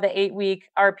we have the 8-week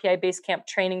RPI Base Camp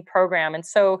training program. And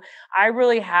so I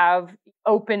really have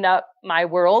opened up my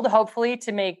world, hopefully,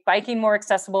 to make biking more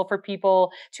accessible for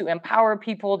people, to empower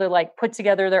people to like put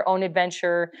together their own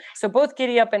adventure. So both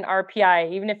Giddy Up and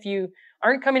RPI, even if you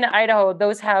aren't coming to Idaho,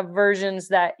 those have versions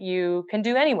that you can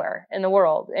do anywhere in the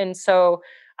world. And so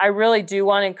I really do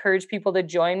want to encourage people to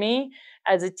join me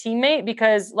as a teammate,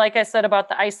 because like I said about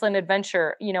the Iceland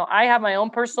adventure, I have my own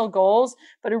personal goals,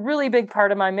 but a really big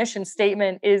part of my mission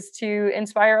statement is to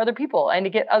inspire other people and to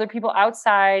get other people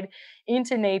outside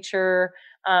into nature,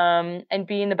 and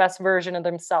being the best version of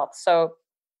themselves. So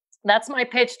that's my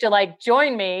pitch, to like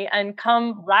join me and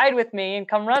come ride with me and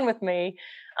come run with me.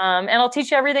 And I'll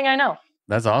teach you everything I know.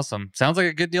 That's awesome. Sounds like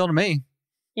a good deal to me.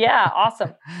 Yeah.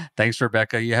 Awesome. Thanks,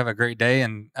 Rebecca. You have a great day,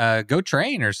 and go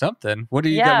train or something. What are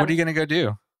you Yeah. What are you going to go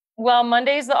do? Well,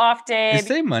 Monday's the off day. Is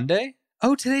today Monday?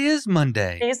 Oh, today is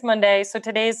Monday. Today's Monday. So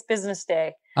today's business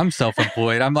day. I'm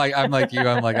self-employed. I'm like you.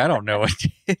 I'm like, I don't know what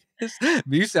day it is.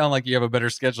 You sound like you have a better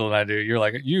schedule than I do. You're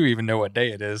like, you even know what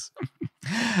day it is.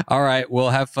 All right. Well,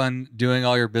 have fun doing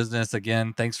all your business.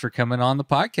 Again, thanks for coming on the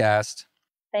podcast.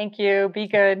 Thank you. Be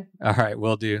good. All right.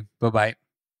 Will do. Bye-bye.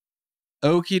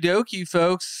 Okie dokie,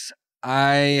 folks.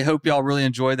 I hope y'all really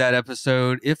enjoyed that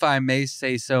episode. If I may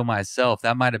say so myself,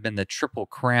 that might have been the triple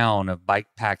crown of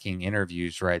bikepacking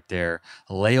interviews right there.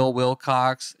 Lael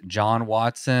Wilcox, John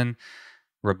Watson,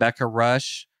 Rebecca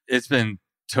Rusch. It's been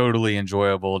totally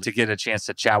enjoyable to get a chance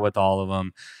to chat with all of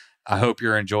them. I hope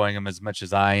you're enjoying them as much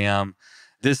as I am.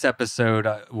 This episode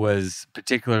was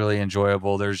particularly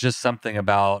enjoyable. There's just something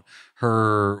about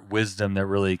her wisdom that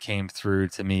really came through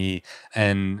to me.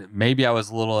 And maybe I was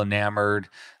a little enamored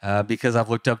because I've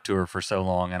looked up to her for so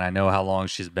long and I know how long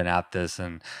she's been at this.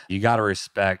 And you got to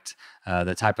respect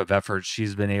the type of effort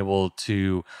she's been able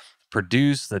to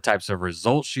produce, the types of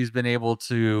results she's been able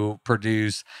to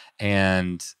produce,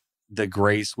 and the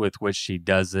grace with which she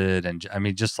does it. And I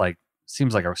mean, just like,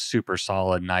 seems like a super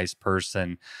solid, nice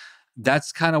person.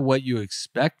 That's kind of what you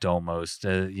expect almost.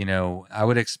 I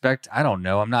would expect, I don't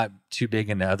know, I'm not too big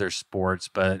into other sports,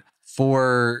 but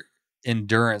for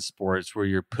endurance sports where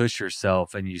you push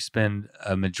yourself and you spend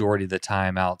a majority of the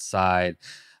time outside,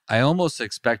 I almost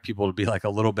expect people to be like a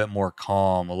little bit more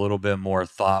calm, a little bit more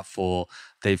thoughtful.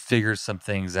 They've figured some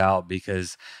things out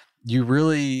because you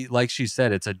really, like she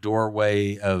said, it's a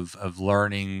doorway of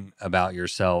learning about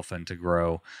yourself and to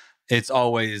grow. It's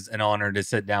always an honor to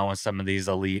sit down with some of these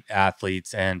elite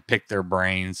athletes and pick their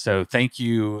brains. So thank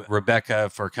you, Rebecca,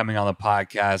 for coming on the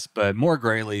podcast. But more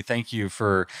greatly, thank you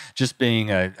for just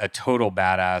being a total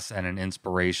badass and an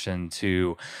inspiration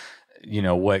to,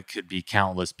 what could be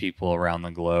countless people around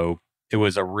the globe. It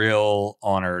was a real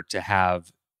honor to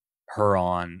have her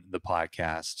on the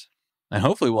podcast. And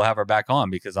hopefully we'll have her back on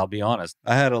because I'll be honest,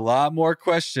 I had a lot more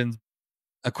questions.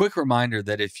 A quick reminder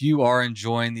that if you are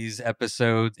enjoying these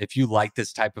episodes, if you like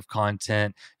this type of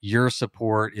content, your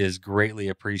support is greatly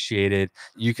appreciated.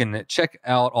 You can check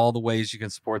out all the ways you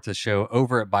can support the show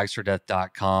over at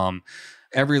bikesfordeath.com.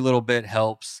 Every little bit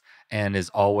helps and is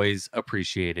always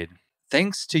appreciated.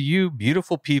 Thanks to you,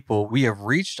 beautiful people, we have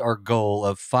reached our goal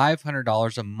of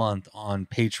 $500 a month on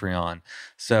Patreon.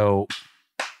 So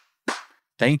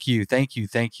thank you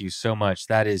so much.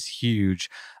 That is huge.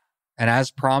 And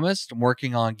as promised, I'm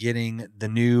working on getting the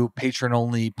new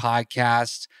patron-only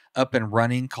podcast up and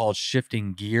running called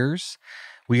Shifting Gears.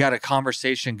 We got a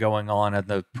conversation going on at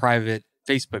the private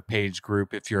Facebook page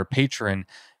group. If you're a patron,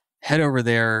 head over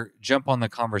there, jump on the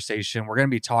conversation. We're going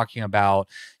to be talking about,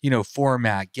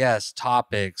 format, guests,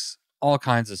 topics, all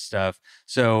kinds of stuff.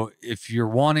 So if you're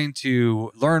wanting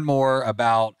to learn more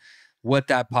about what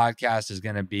that podcast is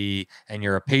going to be and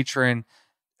you're a patron,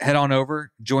 head on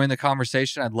over, join the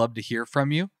conversation. I'd love to hear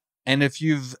from you. And if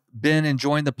you've been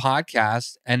enjoying the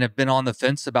podcast and have been on the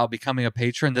fence about becoming a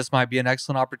patron, this might be an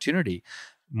excellent opportunity.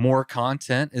 More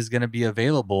content is going to be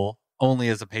available only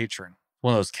as a patron.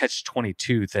 One of those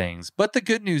catch-22 things. But the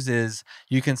good news is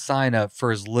you can sign up for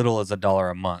as little as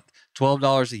 $1 a month.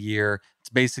 $12 a year. It's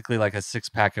basically like a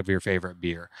 6-pack of your favorite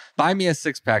beer. Buy me a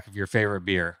 6-pack of your favorite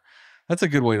beer. That's a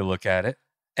good way to look at it.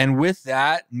 And with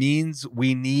that means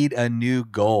we need a new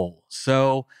goal.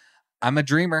 So I'm a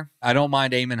dreamer. I don't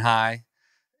mind aiming high.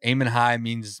 Aiming high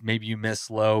means maybe you miss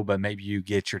low, but maybe you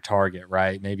get your target,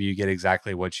 right? Maybe you get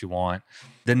exactly what you want.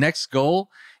 The next goal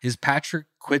is Patrick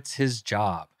quits his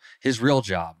job, his real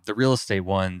job, the real estate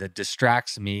one that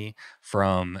distracts me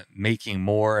from making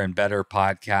more and better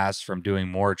podcasts, from doing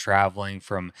more traveling,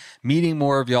 from meeting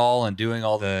more of y'all and doing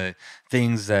all the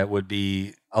things that would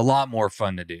be a lot more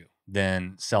fun to do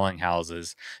than selling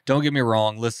houses. Don't get me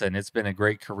wrong. Listen, it's been a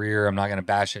great career. I'm not going to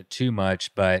bash it too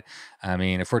much, but I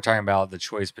mean, if we're talking about the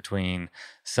choice between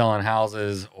selling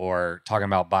houses or talking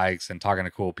about bikes and talking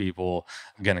to cool people,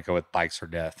 I'm going to go with bikes for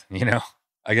death.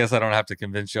 I guess I don't have to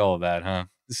convince you all of that, huh?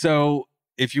 So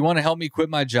if you want to help me quit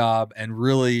my job and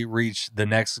really reach the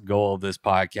next goal of this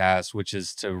podcast, which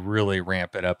is to really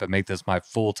ramp it up and make this my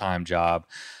full-time job,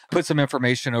 put some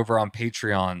information over on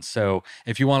Patreon. So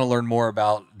if you want to learn more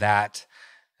about that,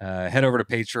 head over to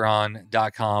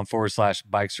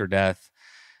patreon.com/bikes or death.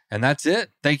 And that's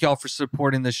it. Thank you all for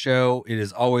supporting the show. It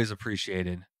is always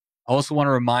appreciated. I also want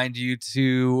to remind you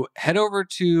to head over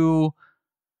to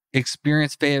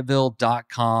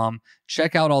experiencefayetteville.com.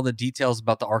 Check out all the details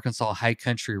about the Arkansas High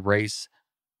Country Race.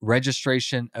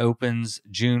 Registration opens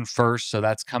June 1st, so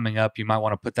that's coming up. You might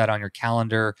want to put that on your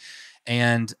calendar.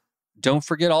 And don't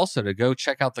forget also to go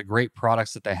check out the great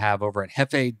products that they have over at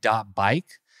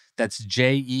jefe.bike. That's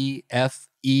JEFE.BIKE.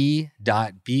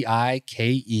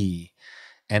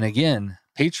 And again,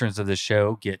 patrons of the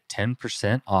show get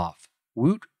 10% off.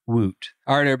 Woot, woot.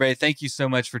 All right, everybody. Thank you so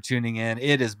much for tuning in.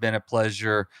 It has been a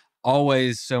pleasure.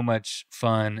 Always so much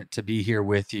fun to be here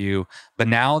with you. But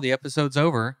now the episode's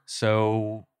over,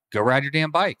 so go ride your damn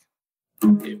bike.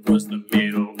 It was the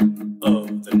middle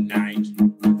of the night.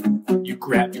 You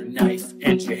grabbed your knife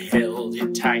and you held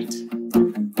it tight.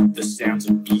 The sounds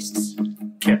of beasts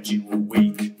kept you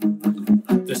awake.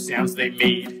 The sounds they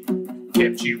made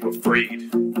kept you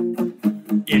afraid.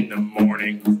 In the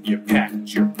morning, you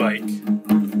packed your bike.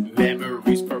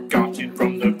 Memories forgotten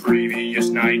from the previous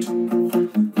night.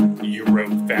 You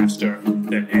rode faster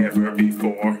than ever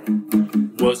before.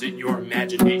 Was it your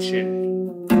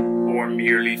imagination or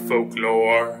merely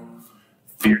folklore?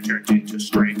 Fear turned into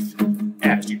strength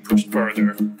as you pushed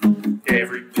further.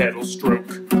 Every pedal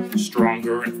stroke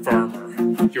stronger and firmer.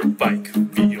 Your bike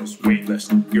feels weightless,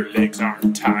 your legs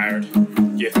aren't tired.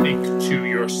 You think to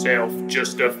yourself,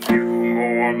 just a few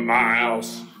more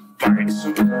miles. Bikes,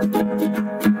 oh,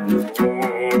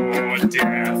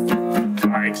 death,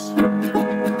 bikes.